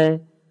رہا ہے۔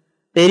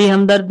 تیری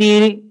ہمدردی،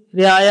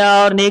 رعایا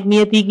اور نیک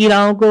نیتی کی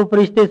راہوں کو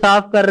فرشتے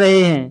صاف کر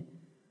رہے ہیں۔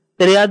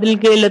 تیرے عدل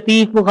کے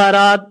لطیف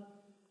بخارات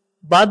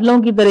بادلوں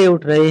کی طرح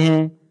اٹھ رہے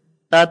ہیں،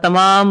 تا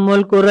تمام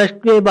ملک کو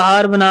رشک کے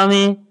بہار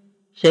بناویں،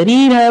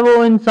 شریر ہے وہ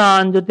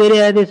انسان جو تیرے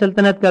عہد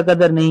سلطنت کا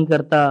قدر نہیں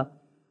کرتا،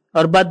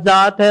 اور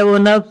بدذات ہے وہ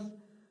نفس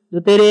جو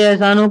تیرے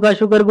احسانوں کا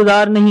شکر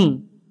گزار نہیں،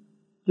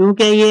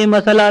 کیونکہ یہ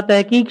مسئلہ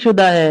تحقیق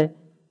شدہ ہے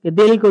کہ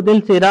دل کو دل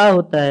سے راہ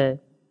ہوتا ہے۔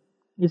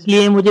 اس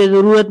لیے مجھے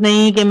ضرورت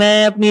نہیں کہ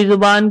میں اپنی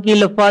زبان کی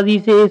لفاظی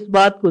سے اس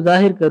بات کو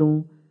ظاہر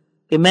کروں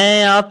کہ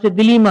میں آپ سے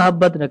دلی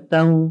محبت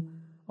رکھتا ہوں،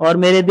 اور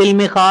میرے دل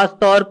میں خاص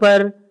طور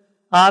پر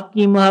آپ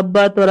کی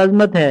محبت اور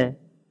عظمت ہے۔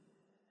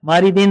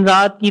 ہماری دن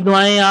رات کی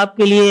دعائیں آپ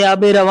کے لیے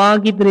آب رواں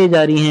کی طرح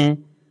جاری ہیں،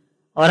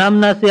 اور ہم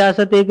نہ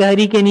سیاست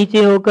قہری کے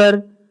نیچے ہو کر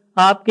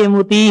آپ کے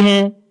مطیع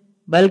ہیں،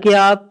 بلکہ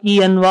آپ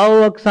کی انواع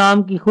و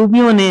اقسام کی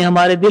خوبیوں نے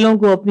ہمارے دلوں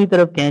کو اپنی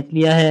طرف کھینچ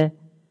لیا ہے۔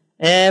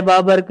 اے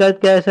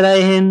بابرکت کیسرا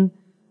ہند،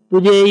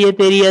 تجھے یہ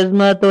تیری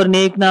عظمت اور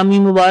نیک نامی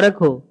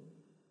مبارک ہو۔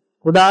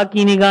 خدا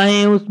کی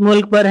نگاہیں اس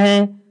ملک پر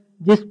ہیں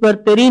جس پر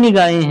تیری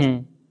نگاہیں ہیں،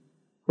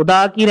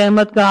 خدا کی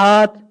رحمت کا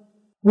ہاتھ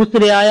اس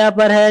رعایا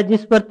پر ہے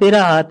جس پر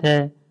تیرا ہاتھ ہے۔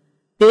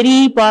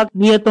 تیری پاک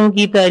نیتوں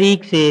کی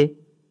تحریک سے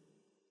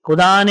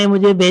خدا نے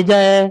مجھے بھیجا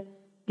ہے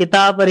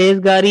کتاب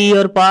پرہیزگاری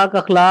اور پاک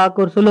اخلاق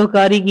اور صلح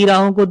کاری کی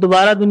راہوں کو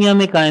دوبارہ دنیا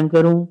میں قائم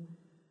کروں۔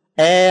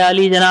 اے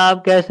علی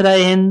جناب کیسرا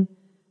ہند،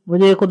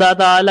 مجھے خدا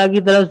تعالی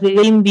کی طرف سے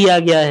علم دیا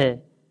گیا ہے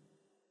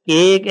کہ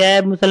ایک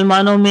عیب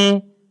مسلمانوں میں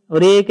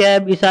اور ایک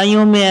عیب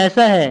عیسائیوں میں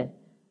ایسا ہے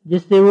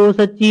جس سے وہ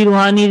سچی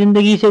روحانی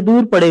زندگی سے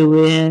دور پڑے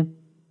ہوئے ہیں،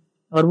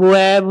 اور وہ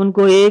عیب ان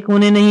کو ایک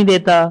ہونے نہیں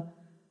دیتا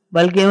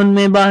بلکہ ان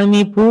میں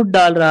باہمی پھوٹ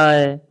ڈال رہا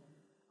ہے،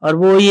 اور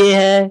وہ یہ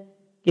ہے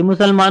کہ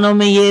مسلمانوں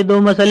میں یہ دو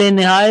مسئلے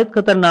نہایت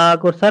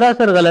خطرناک اور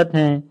سراسر غلط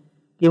ہیں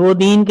کہ وہ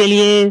دین کے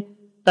لیے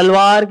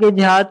تلوار کے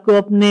جہاد کو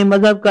اپنے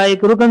مذہب کا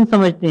ایک رکن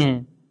سمجھتے ہیں،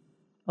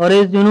 اور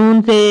اس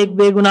جنون سے ایک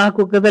بے گناہ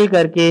کو قتل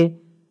کر کے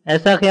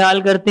ایسا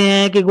خیال کرتے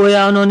ہیں کہ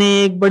گویا انہوں نے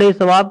ایک بڑے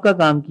ثواب کا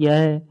کام کیا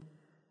ہے۔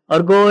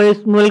 اور گو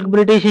اس ملک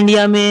برٹش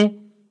انڈیا میں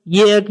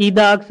یہ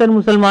عقیدہ اکثر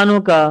مسلمانوں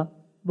کا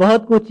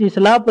بہت کچھ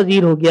اصلاح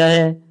پذیر ہو گیا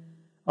ہے،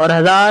 اور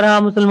ہزارہ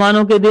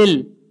مسلمانوں کے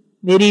دل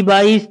میری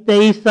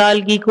 22-23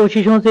 سال کی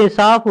کوششوں سے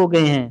صاف ہو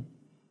گئے ہیں۔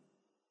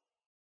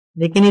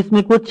 لیکن اس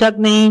میں کچھ شک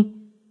نہیں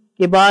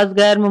کہ بعض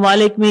غیر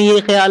ممالک میں یہ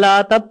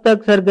خیالات اب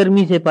تک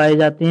سرگرمی سے پائے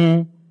جاتے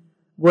ہیں،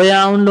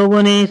 گویا ان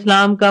لوگوں نے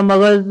اسلام کا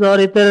مغز اور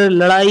عطر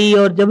لڑائی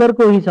اور جبر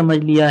کو ہی سمجھ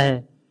لیا ہے۔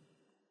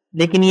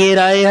 لیکن یہ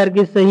رائے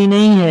ہرگز صحیح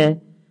نہیں ہے۔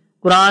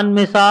 قرآن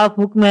میں صاف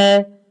حکم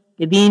ہے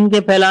کہ دین کے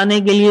پھیلانے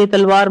کے لیے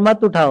تلوار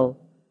مت اٹھاؤ،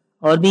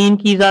 اور دین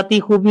کی ذاتی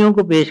خوبیوں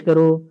کو پیش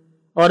کرو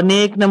اور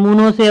نیک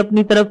نمونوں سے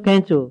اپنی طرف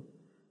کھینچو،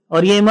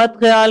 اور یہ مت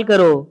خیال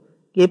کرو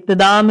کہ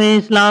ابتدا میں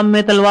اسلام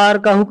میں تلوار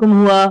کا حکم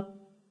ہوا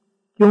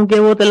کیونکہ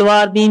وہ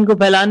تلوار دین کو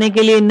پھیلانے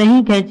کے لیے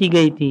نہیں کھینچی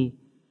گئی تھی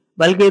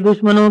بلکہ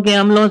دشمنوں کے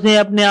حملوں سے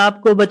اپنے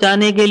آپ کو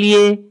بچانے کے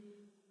لیے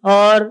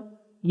اور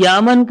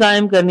یامن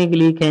قائم کرنے کے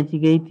لیے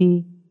کھینچی گئی تھی،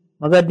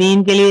 مگر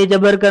دین کے لیے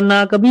جبر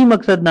کرنا کبھی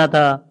مقصد نہ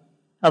تھا۔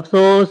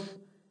 افسوس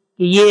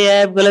کہ یہ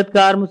عیب غلط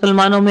کار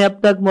مسلمانوں میں اب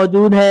تک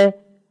موجود ہے،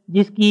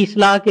 جس کی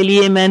اصلاح کے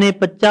لیے میں نے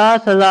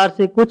 50,000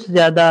 سے کچھ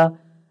زیادہ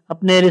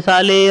اپنے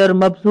رسالے اور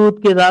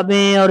مبسوط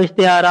کتابیں اور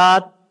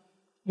اشتہارات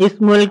اس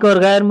ملک اور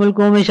غیر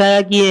ملکوں میں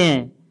شائع کیے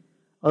ہیں،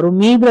 اور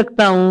امید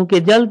رکھتا ہوں کہ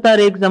جلد تر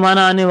ایک زمانہ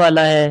آنے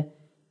والا ہے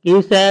کہ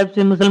اس عیب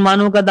سے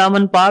مسلمانوں کا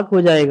دامن پاک ہو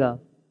جائے گا۔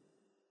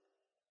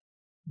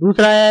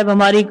 دوسرا عیب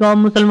ہماری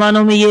قوم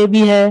مسلمانوں میں یہ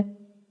بھی ہے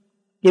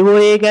کہ وہ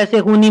ایک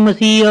ایسے خونی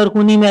مسیح اور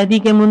خونی مہدی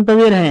کے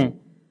منتظر ہیں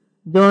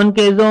جو ان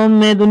کے زوم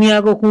میں دنیا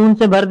کو خون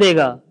سے بھر دے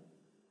گا،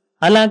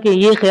 حالانکہ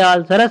یہ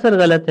خیال سراسر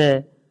غلط ہے۔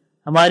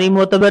 ہماری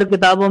معتبر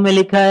کتابوں میں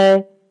لکھا ہے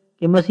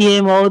کہ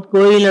مسیح موعود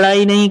کوئی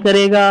لڑائی نہیں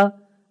کرے گا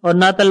اور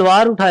نہ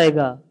تلوار اٹھائے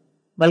گا،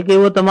 بلکہ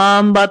وہ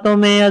تمام باتوں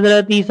میں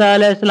حضرت عیسیٰ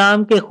علیہ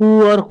السلام کے خو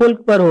اور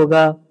خلق پر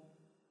ہوگا،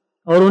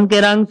 اور ان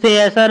کے رنگ سے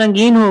ایسا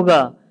رنگین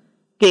ہوگا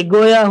کہ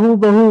گویا ہو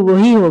بہو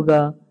وہی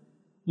ہوگا۔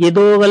 یہ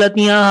دو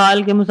غلطیاں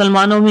حال کے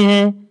مسلمانوں میں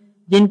ہیں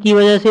جن کی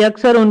وجہ سے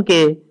اکثر ان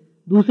کے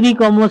دوسری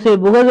قوموں سے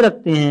بغض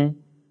رکھتے ہیں،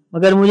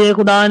 مگر مجھے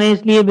خدا نے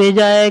اس لیے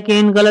بھیجا ہے کہ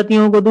ان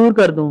غلطیوں کو دور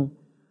کر دوں،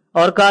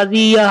 اور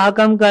قاضی یا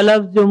حکم کا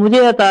لفظ جو مجھے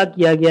عطا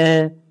کیا گیا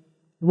ہے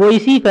وہ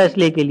اسی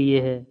فیصلے کے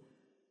لیے ہے۔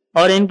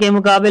 اور ان کے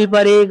مقابل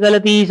پر ایک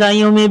غلطی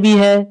عیسائیوں میں بھی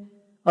ہے،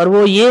 اور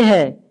وہ یہ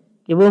ہے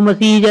کہ وہ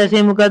مسیح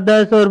جیسے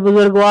مقدس اور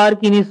بزرگوار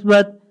کی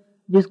نسبت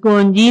جس کو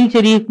انجیل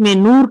شریف میں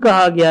نور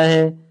کہا گیا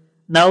ہے،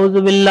 نعوذ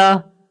باللہ،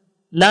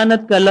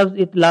 لعنت کا لفظ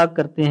اطلاق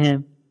کرتے ہیں،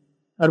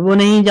 اور وہ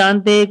نہیں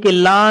جانتے کہ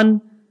لعن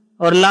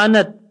اور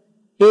لعنت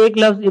ایک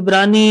لفظ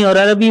عبرانی اور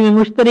عربی میں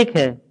مشترک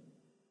ہے،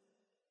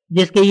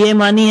 جس کے یہ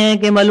معنی ہے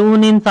کہ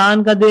ملعون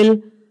انسان کا دل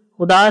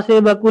خدا سے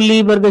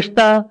بکلی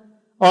برگشتہ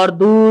اور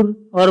دور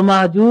اور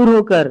مہجور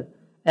ہو کر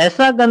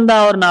ایسا گندا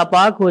اور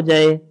ناپاک ہو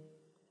جائے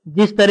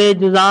جس طرح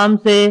جزام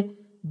سے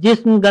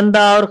جسم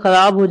گندا اور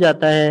خراب ہو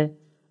جاتا ہے۔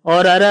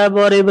 اور عرب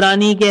اور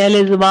عبرانی کے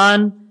اہل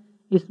زبان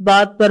اس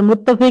بات پر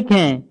متفق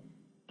ہیں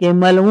کہ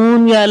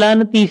ملعون یا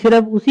لعنتی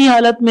صرف اسی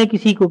حالت میں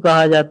کسی کو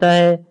کہا جاتا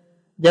ہے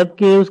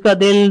جبکہ اس کا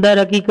دل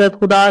در حقیقت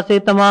خدا سے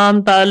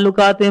تمام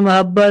تعلقات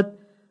محبت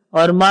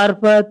اور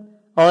معرفت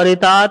اور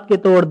اطاعت کے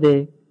توڑ دے،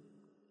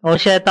 اور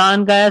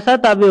شیطان کا ایسا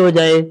تابع ہو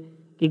جائے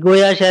کہ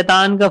گویا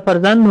شیطان کا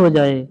فرزند ہو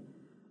جائے،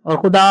 اور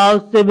خدا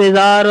اس سے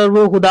بیزار اور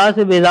وہ خدا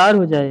سے بیزار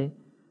ہو جائے،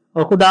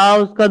 اور خدا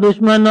اس کا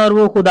دشمن اور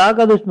وہ خدا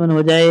کا دشمن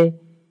ہو جائے۔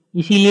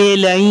 اسی لیے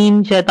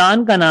لعین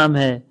شیطان کا نام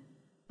ہے۔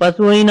 پس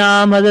وہی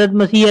نام حضرت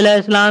مسیح علیہ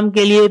السلام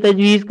کے لیے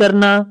تجویز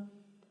کرنا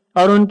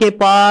اور ان کے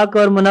پاک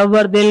اور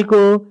منور دل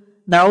کو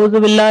نعوذ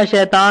باللہ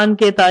شیطان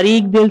کے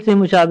تاریک دل سے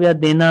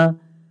مشابہت دینا،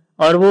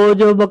 اور وہ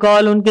جو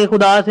بقول ان کے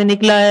خدا سے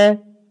نکلا ہے،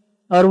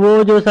 اور وہ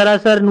جو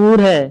سراسر نور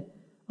ہے،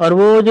 اور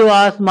وہ جو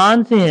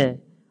آسمان سے ہے،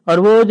 اور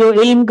وہ جو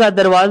علم کا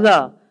دروازہ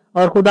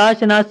اور خدا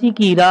شناسی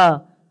کی راہ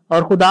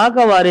اور خدا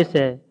کا وارث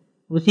ہے،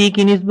 اسی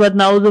کی نسبت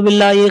نعوذ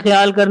باللہ یہ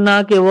خیال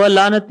کرنا کہ وہ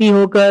لعنتی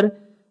ہو کر،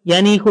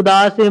 یعنی خدا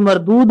سے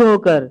مردود ہو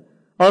کر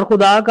اور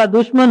خدا کا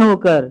دشمن ہو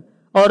کر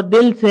اور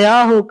دل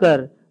سیاہ ہو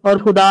کر اور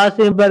خدا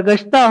سے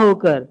برگشتہ ہو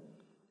کر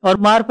اور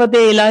معرفت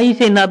الہی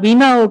سے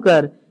نابینا ہو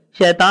کر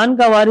شیطان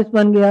کا وارث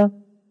بن گیا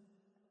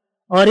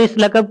اور اس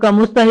لقب کا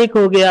مستحق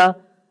ہو گیا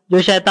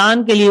جو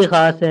شیطان کے لیے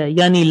خاص ہے،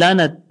 یعنی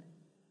لعنت۔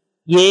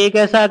 یہ ایک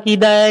ایسا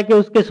عقیدہ ہے کہ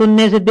اس کے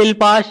سننے سے دل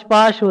پاش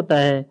پاش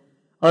ہوتا ہے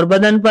اور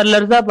بدن پر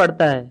لرزہ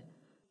پڑتا ہے۔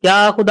 کیا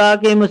خدا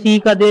کے مسیح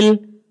کا دل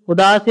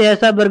خدا سے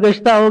ایسا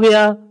برگشتہ ہو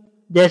گیا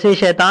جیسے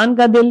شیطان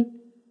کا دل؟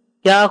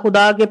 کیا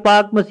خدا کے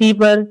پاک مسیح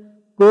پر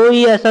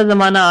کوئی ایسا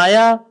زمانہ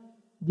آیا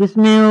جس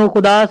میں وہ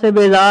خدا سے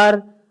بیزار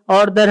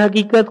اور در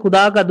حقیقت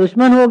خدا کا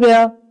دشمن ہو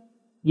گیا؟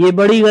 یہ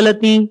بڑی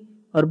غلطی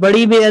اور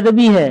بڑی بے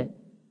ادبی ہے۔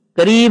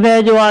 قریب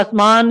ہے جو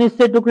آسمان اس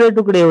سے ٹکڑے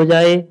ٹکڑے ہو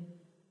جائے۔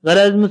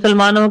 غرض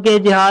مسلمانوں کے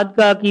جہاد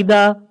کا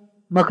عقیدہ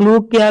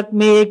مخلوق کے حق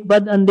میں ایک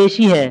بد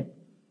اندیشی ہے،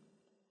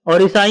 اور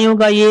عیسائیوں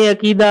کا یہ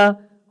عقیدہ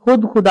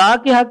خود خدا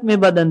کے حق میں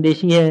بد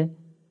اندیشی ہے۔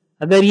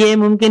 اگر یہ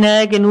ممکن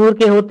ہے کہ نور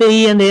کے ہوتے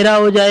ہی اندھیرا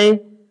ہو جائے،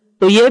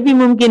 تو یہ بھی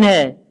ممکن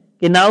ہے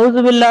کہ نعوذ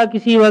باللہ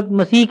کسی وقت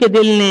مسیح کے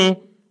دل نے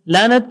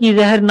لعنت کی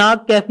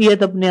زہرناک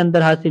کیفیت اپنے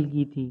اندر حاصل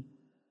کی تھی۔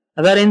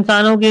 اگر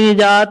انسانوں کی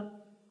نجات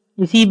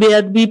اسی بے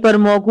ادبی پر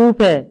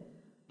موقوف ہے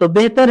تو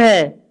بہتر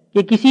ہے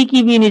کہ کسی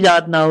کی بھی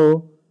نجات نہ ہو،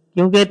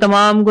 کیونکہ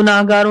تمام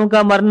گناہ گاروں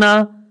کا مرنا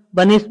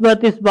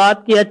بنسبت اس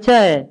بات کے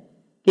اچھا ہے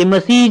کہ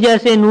مسیح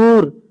جیسے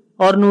نور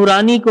اور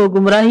نورانی کو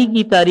گمراہی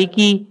کی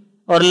تاریکی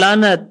اور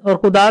لعنت اور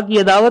خدا کی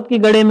عداوت کے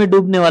گڑھے میں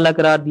ڈوبنے والا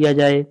قرار دیا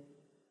جائے۔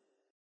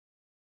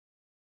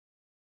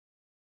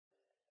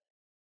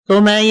 تو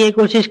میں یہ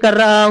کوشش کر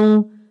رہا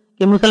ہوں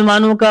کہ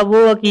مسلمانوں کا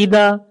وہ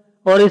عقیدہ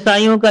اور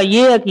عیسائیوں کا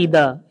یہ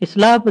عقیدہ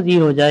اصلاح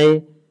پذیر ہو جائے،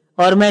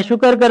 اور میں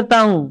شکر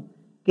کرتا ہوں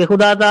کہ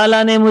خدا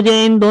تعالیٰ نے مجھے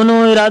ان دونوں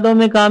ارادوں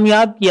میں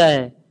کامیاب کیا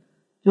ہے،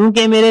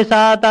 چونکہ میرے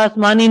ساتھ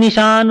آسمانی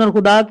نشان اور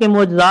خدا کے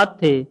معجزات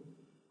تھے۔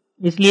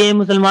 اس لیے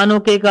مسلمانوں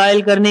کے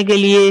قائل کرنے کے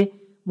لیے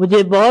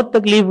مجھے بہت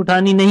تکلیف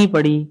اٹھانی نہیں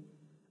پڑی،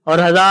 اور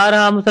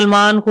ہزارہ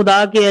مسلمان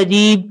خدا کے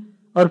عجیب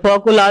اور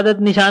فوق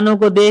العادت نشانوں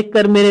کو دیکھ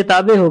کر میرے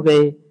تابع ہو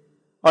گئے،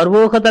 اور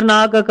وہ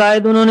خطرناک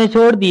عقائد انہوں نے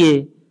چھوڑ دیے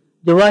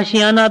جو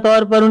وحشیانہ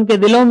طور پر ان کے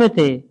دلوں میں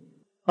تھے،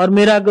 اور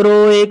میرا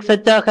گروہ ایک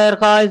سچا خیر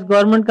خواہ اس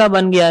گورنمنٹ کا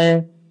بن گیا ہے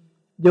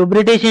جو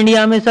برٹش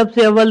انڈیا میں سب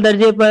سے اول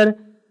درجے پر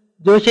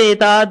جوش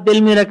اطاعت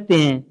دل میں رکھتے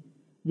ہیں،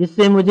 جس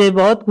سے مجھے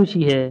بہت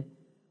خوشی ہے۔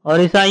 اور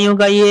عیسائیوں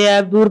کا یہ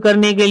عیب دور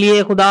کرنے کے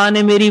لیے خدا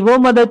نے میری وہ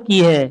مدد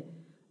کی ہے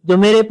جو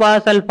میرے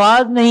پاس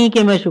الفاظ نہیں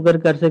کہ میں شکر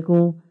کر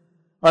سکوں،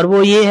 اور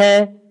وہ یہ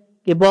ہے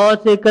کہ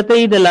بہت سے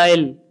قطعی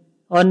دلائل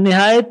اور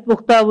نہایت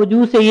پختہ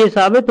وجوہ سے یہ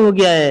ثابت ہو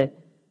گیا ہے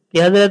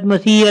کہ حضرت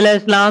مسیح علیہ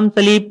السلام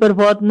صلیب پر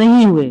فوت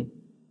نہیں ہوئے،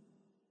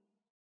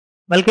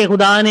 بلکہ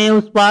خدا نے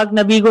اس پاک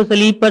نبی کو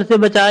صلیب پر سے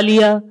بچا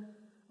لیا،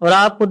 اور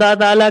آپ خدا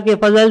تعالیٰ کے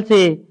فضل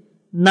سے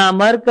نہ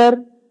مر کر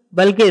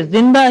بلکہ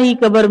زندہ ہی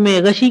قبر میں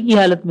غشی کی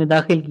حالت میں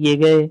داخل کیے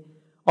گئے،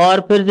 اور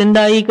پھر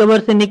زندہ ہی قبر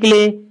سے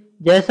نکلے،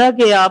 جیسا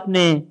کہ آپ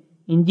نے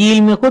انجیل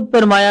میں خود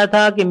فرمایا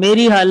تھا کہ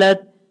میری حالت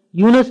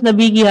یونس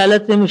نبی کی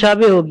حالت سے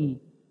مشابہ ہوگی۔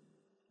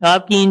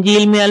 آپ کی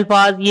انجیل میں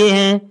الفاظ یہ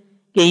ہیں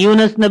کہ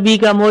یونس نبی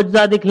کا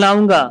معجزہ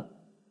دکھلاؤں گا،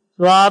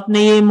 تو آپ نے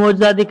یہ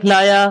معجزہ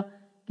دکھلایا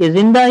کہ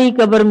زندہ ہی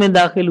قبر میں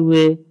داخل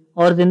ہوئے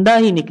اور زندہ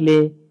ہی نکلے۔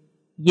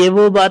 یہ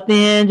وہ باتیں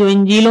ہیں جو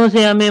انجیلوں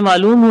سے ہمیں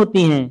معلوم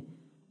ہوتی ہیں،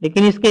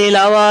 لیکن اس کے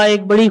علاوہ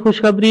ایک بڑی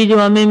خوشخبری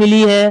جو ہمیں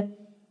ملی ہے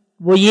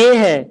وہ یہ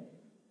ہے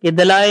کہ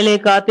دلائل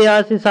قاطعہ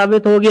سے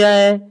ثابت ہو گیا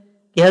ہے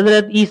کہ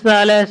حضرت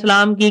عیسیٰ علیہ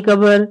السلام کی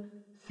قبر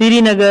سری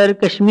نگر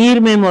کشمیر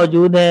میں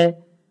موجود ہے،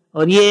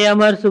 اور یہ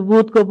امر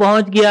ثبوت کو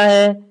پہنچ گیا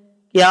ہے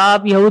کہ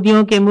آپ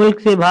یہودیوں کے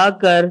ملک سے بھاگ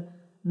کر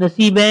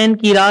نصیبین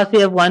کی راہ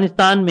سے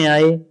افغانستان میں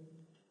آئے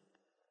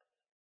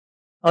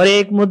اور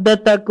ایک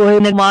مدت تک کوہ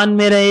نعمان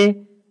میں رہے،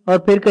 اور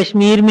پھر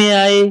کشمیر میں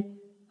آئے،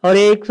 اور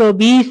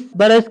 120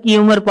 برس کی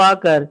عمر پا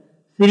کر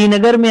سری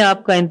نگر میں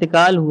آپ کا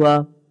انتقال ہوا،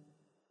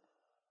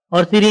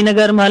 اور سری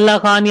نگر محلہ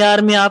خان یار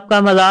میں آپ کا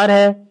مزار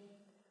ہے۔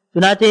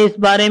 چنانچہ اس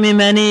بارے میں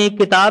میں نے ایک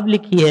کتاب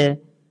لکھی ہے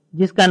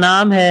جس کا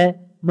نام ہے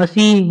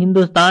مسیح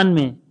ہندوستان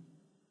میں۔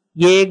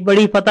 یہ ایک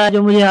بڑی فتح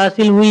جو مجھے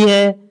حاصل ہوئی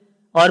ہے،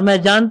 اور میں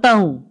جانتا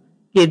ہوں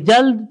کہ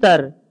جلد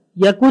تر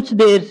یا کچھ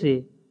دیر سے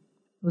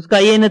اس کا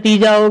یہ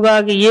نتیجہ ہوگا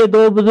کہ یہ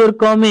دو بزرگ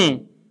قومیں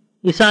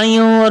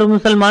عیسائیوں اور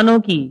مسلمانوں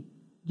کی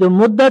جو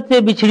مدت سے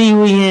بچھڑی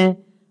ہوئی ہیں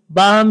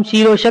باہم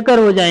شیر و شکر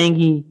ہو جائیں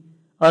گی،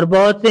 اور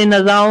بہت سے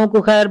نزاعوں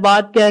کو خیر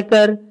بات کہہ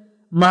کر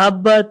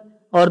محبت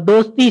اور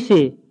دوستی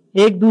سے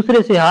ایک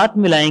دوسرے سے ہاتھ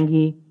ملائیں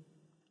گی۔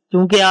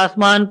 چونکہ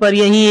آسمان پر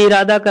یہی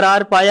ارادہ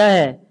قرار پایا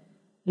ہے،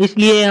 اس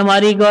لیے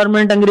ہماری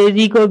گورنمنٹ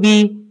انگریزی کو بھی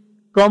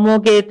قوموں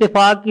کے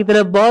اتفاق کی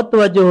طرف بہت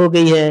توجہ ہو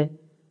گئی ہے،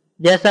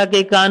 جیسا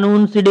کہ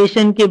قانون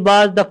سیڈیشن کے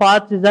بعض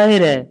دفعات سے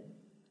ظاہر ہے۔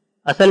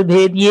 اصل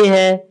بھید یہ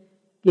ہے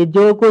کہ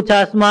جو کچھ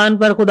آسمان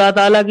پر خدا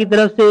تعالیٰ کی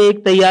طرف سے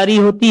ایک تیاری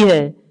ہوتی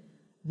ہے،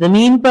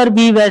 زمین پر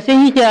بھی ویسے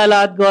ہی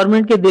خیالات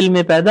گورنمنٹ کے دل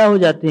میں پیدا ہو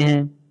جاتے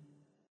ہیں۔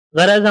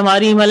 غرض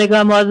ہماری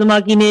ملکہ معظمہ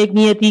کی نیک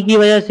نیتی کی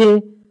وجہ سے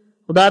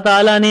خدا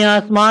تعالیٰ نے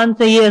آسمان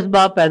سے یہ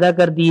اسباب پیدا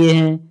کر دیے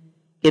ہیں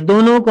کہ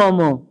دونوں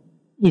قوموں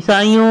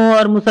عیسائیوں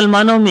اور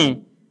مسلمانوں میں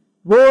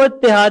وہ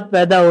اتحاد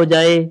پیدا ہو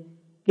جائے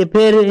کہ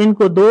پھر ان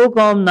کو دو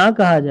قوم نہ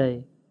کہا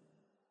جائے۔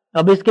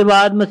 اب اس کے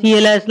بعد مسیح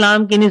علیہ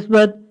السلام کی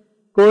نسبت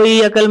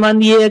کوئی عقل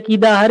مند یہ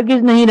عقیدہ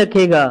ہرگز نہیں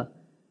رکھے گا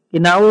کہ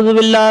نعوذ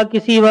باللہ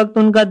کسی وقت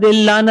ان کا دل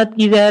لعنت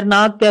کی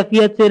زہرناک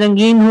کیفیت سے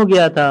رنگین ہو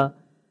گیا تھا،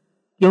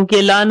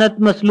 کیونکہ لعنت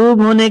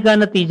مصلوب ہونے کا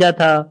نتیجہ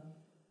تھا۔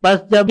 بس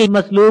جب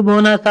مصلوب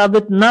ہونا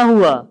ثابت نہ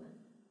ہوا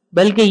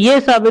بلکہ یہ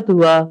ثابت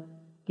ہوا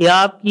کہ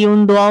آپ کی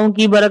ان دعاؤں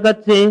کی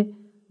برکت سے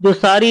جو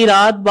ساری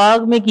رات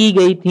باغ میں کی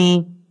گئی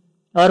تھیں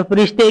اور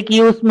فرشتے کی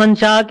اس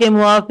منشا کے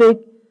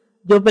موافق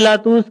جو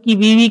پلاطوس کی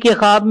بیوی کے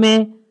خواب میں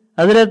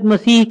حضرت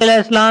مسیح علیہ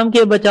السلام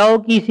کے بچاؤ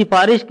کی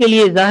سفارش کے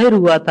لیے ظاہر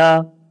ہوا تھا۔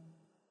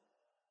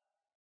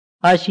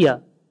 حاشیہ: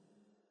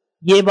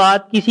 یہ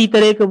بات کسی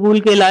طرح قبول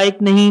کے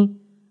لائق نہیں،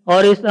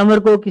 اور اس امر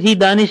کو کسی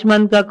دانش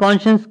مند کا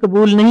کانشنس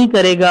قبول نہیں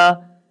کرے گا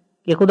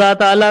کہ خدا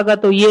تعالیٰ کا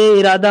تو یہ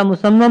ارادہ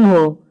مصمم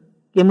ہو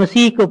کہ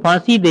مسیح کو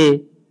پھانسی دے،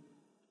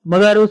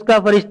 مگر اس کا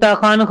فرشتہ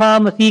خواہ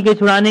مسیح کے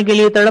چھڑانے کے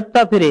لیے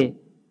تڑپتا پھرے،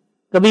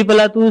 کبھی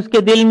پلاطوس کے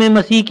دل میں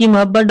مسیح کی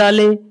محبت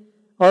ڈالے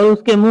اور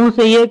اس کے منہ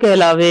سے یہ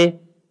کہلاوے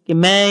کہ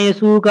میں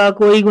یسوع کا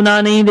کوئی گناہ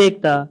نہیں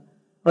دیکھتا،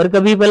 اور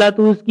کبھی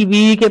پلاطوس کی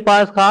بیوی کے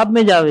پاس خواب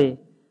میں جاوے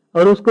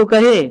اور اس کو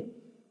کہے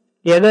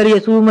کہ اگر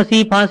یسوع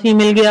مسیح پھانسی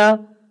مل گیا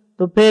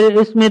تو پھر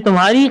اس میں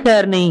تمہاری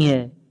خیر نہیں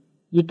ہے۔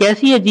 یہ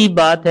کیسی عجیب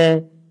بات ہے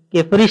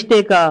کہ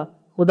فرشتے کا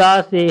خدا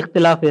سے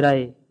اختلاف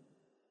رائے۔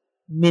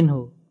 منہ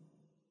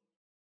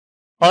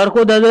اور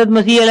خود حضرت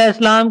مسیح علیہ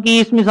السلام کی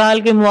اس مثال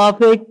کے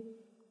موافق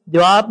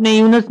جو آپ نے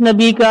یونس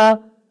نبی کا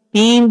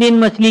 3 دن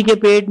مچھلی کے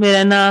پیٹ میں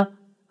رہنا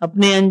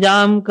اپنے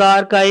انجام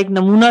کار کا ایک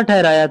نمونہ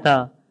ٹھہرایا تھا،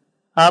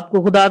 آپ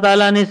کو خدا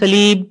تعالیٰ نے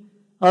صلیب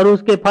اور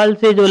اس کے پھل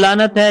سے جو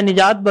لعنت ہے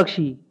نجات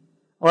بخشی،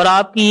 اور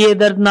آپ کی یہ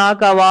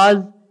دردناک آواز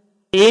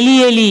ایلی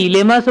ایلی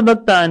لما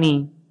سبقتانی۔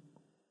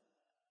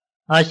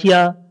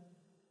 حاشیہ: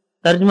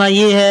 ترجمہ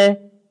یہ ہے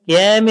کہ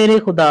اے میرے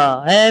خدا،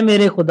 اے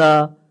میرے خدا،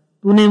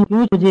 تو نے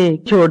کیوں مجھے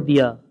چھوڑ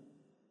دیا۔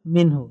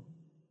 منہ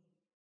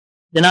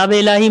جناب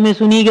الہی میں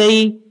سنی گئی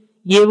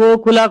یہ وہ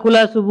کھلا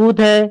کھلا ثبوت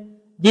ہے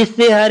جس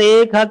سے ہر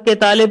ایک حق کے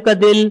طالب کا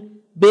دل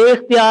بے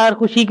اختیار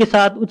خوشی کے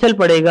ساتھ اچھل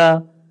پڑے گا۔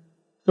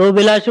 تو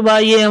بلا شبہ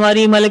یہ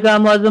ہماری ملکہ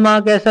معظمہ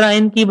کیسرا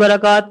ہند کی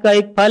برکات کا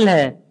ایک پھل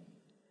ہے،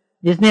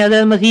 جس نے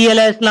حضرت مسیح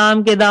علیہ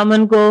السلام کے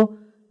دامن کو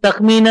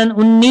تخمیناً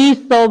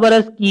 1900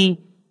 برس کی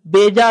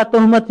بے جا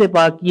تہمت سے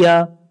پاک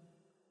کیا۔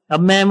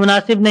 اب میں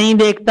مناسب نہیں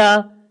دیکھتا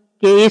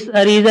کہ اس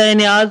عریضہ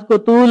نیاز کو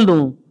طول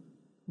دوں،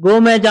 گو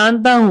میں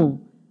جانتا ہوں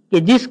کہ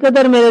جس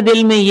قدر میرے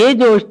دل میں یہ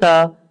جوش تھا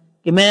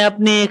کہ میں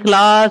اپنے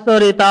اخلاص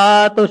اور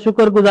اطاعت اور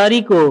شکر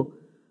گزاری کو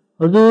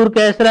حضور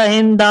کیسرا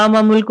ہند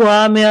دامہ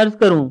ملکہ میں عرض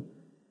کروں،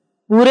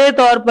 پورے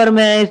طور پر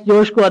میں اس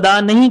جوش کو ادا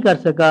نہیں کر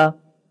سکا۔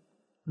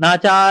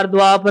 ناچار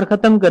دعا پر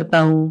ختم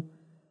کرتا ہوں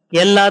کہ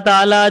اللہ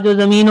تعالیٰ جو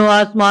زمین و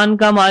آسمان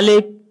کا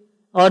مالک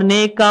اور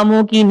نیک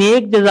کاموں کی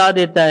نیک جزا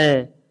دیتا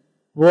ہے،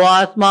 وہ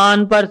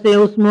آسمان پر سے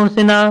اس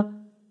محسنہ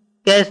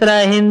کیسرا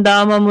ہند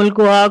دامہ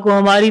ملکہ کو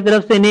ہماری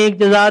طرف سے نیک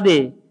جزا دے،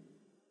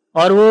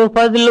 اور وہ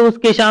فضل اس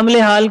کے شامل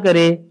حال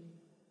کرے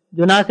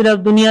جو نہ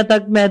صرف دنیا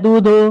تک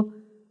محدود ہو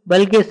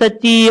بلکہ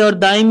سچی اور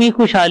دائمی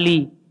خوشحالی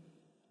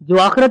جو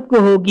آخرت کو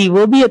ہوگی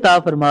وہ بھی عطا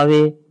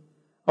فرماوے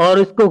اور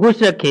اس کو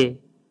خوش رکھے،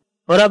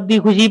 اور ابدی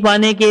خوشی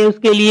پانے کے اس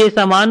کے لیے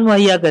سامان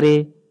مہیا کرے،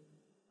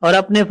 اور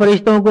اپنے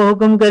فرشتوں کو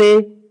حکم کرے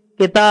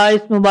کہ تا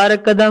اس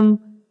مبارک قدم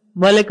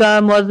ملکہ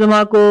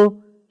معظمہ کو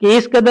کہ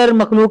اس قدر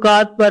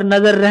مخلوقات پر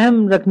نظر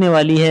رحم رکھنے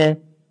والی ہے،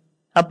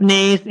 اپنے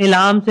اس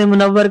الہام سے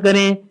منور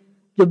کریں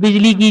جو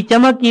بجلی کی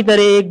چمک کی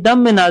طرح ایک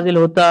دم میں نازل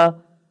ہوتا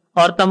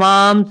اور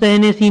تمام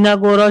صحن سینہ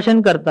کو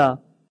روشن کرتا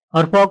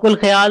اور فوق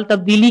الخیال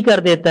تبدیلی کر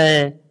دیتا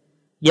ہے۔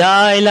 یا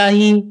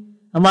الہی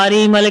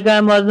ہماری ملکہ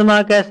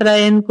معظمہ کیسرا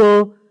ہند کو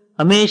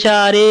ہمیشہ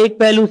ہر ایک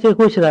پہلو سے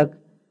خوش رکھ،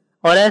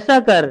 اور ایسا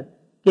کر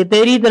کہ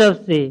تیری طرف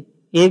سے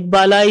ایک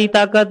بالائی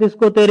طاقت اس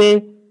کو تیرے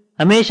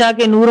ہمیشہ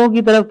کے نوروں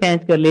کی طرف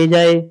کھینچ کر لے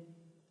جائے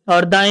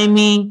اور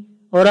دائمی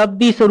اور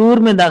ابدی سرور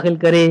میں داخل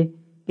کرے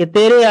کہ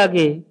تیرے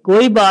آگے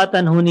کوئی بات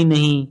انہونی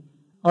نہیں،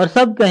 اور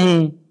سب کہیں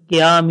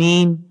کہ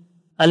آمین۔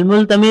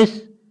 الملتمس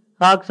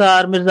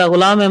خاکسار مرزا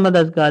غلام احمد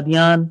از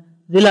قادیان،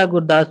 ضلع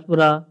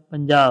گرداسپورہ،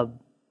 پنجاب،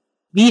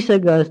 20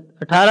 اگست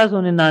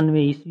 1899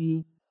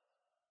 عیسوی۔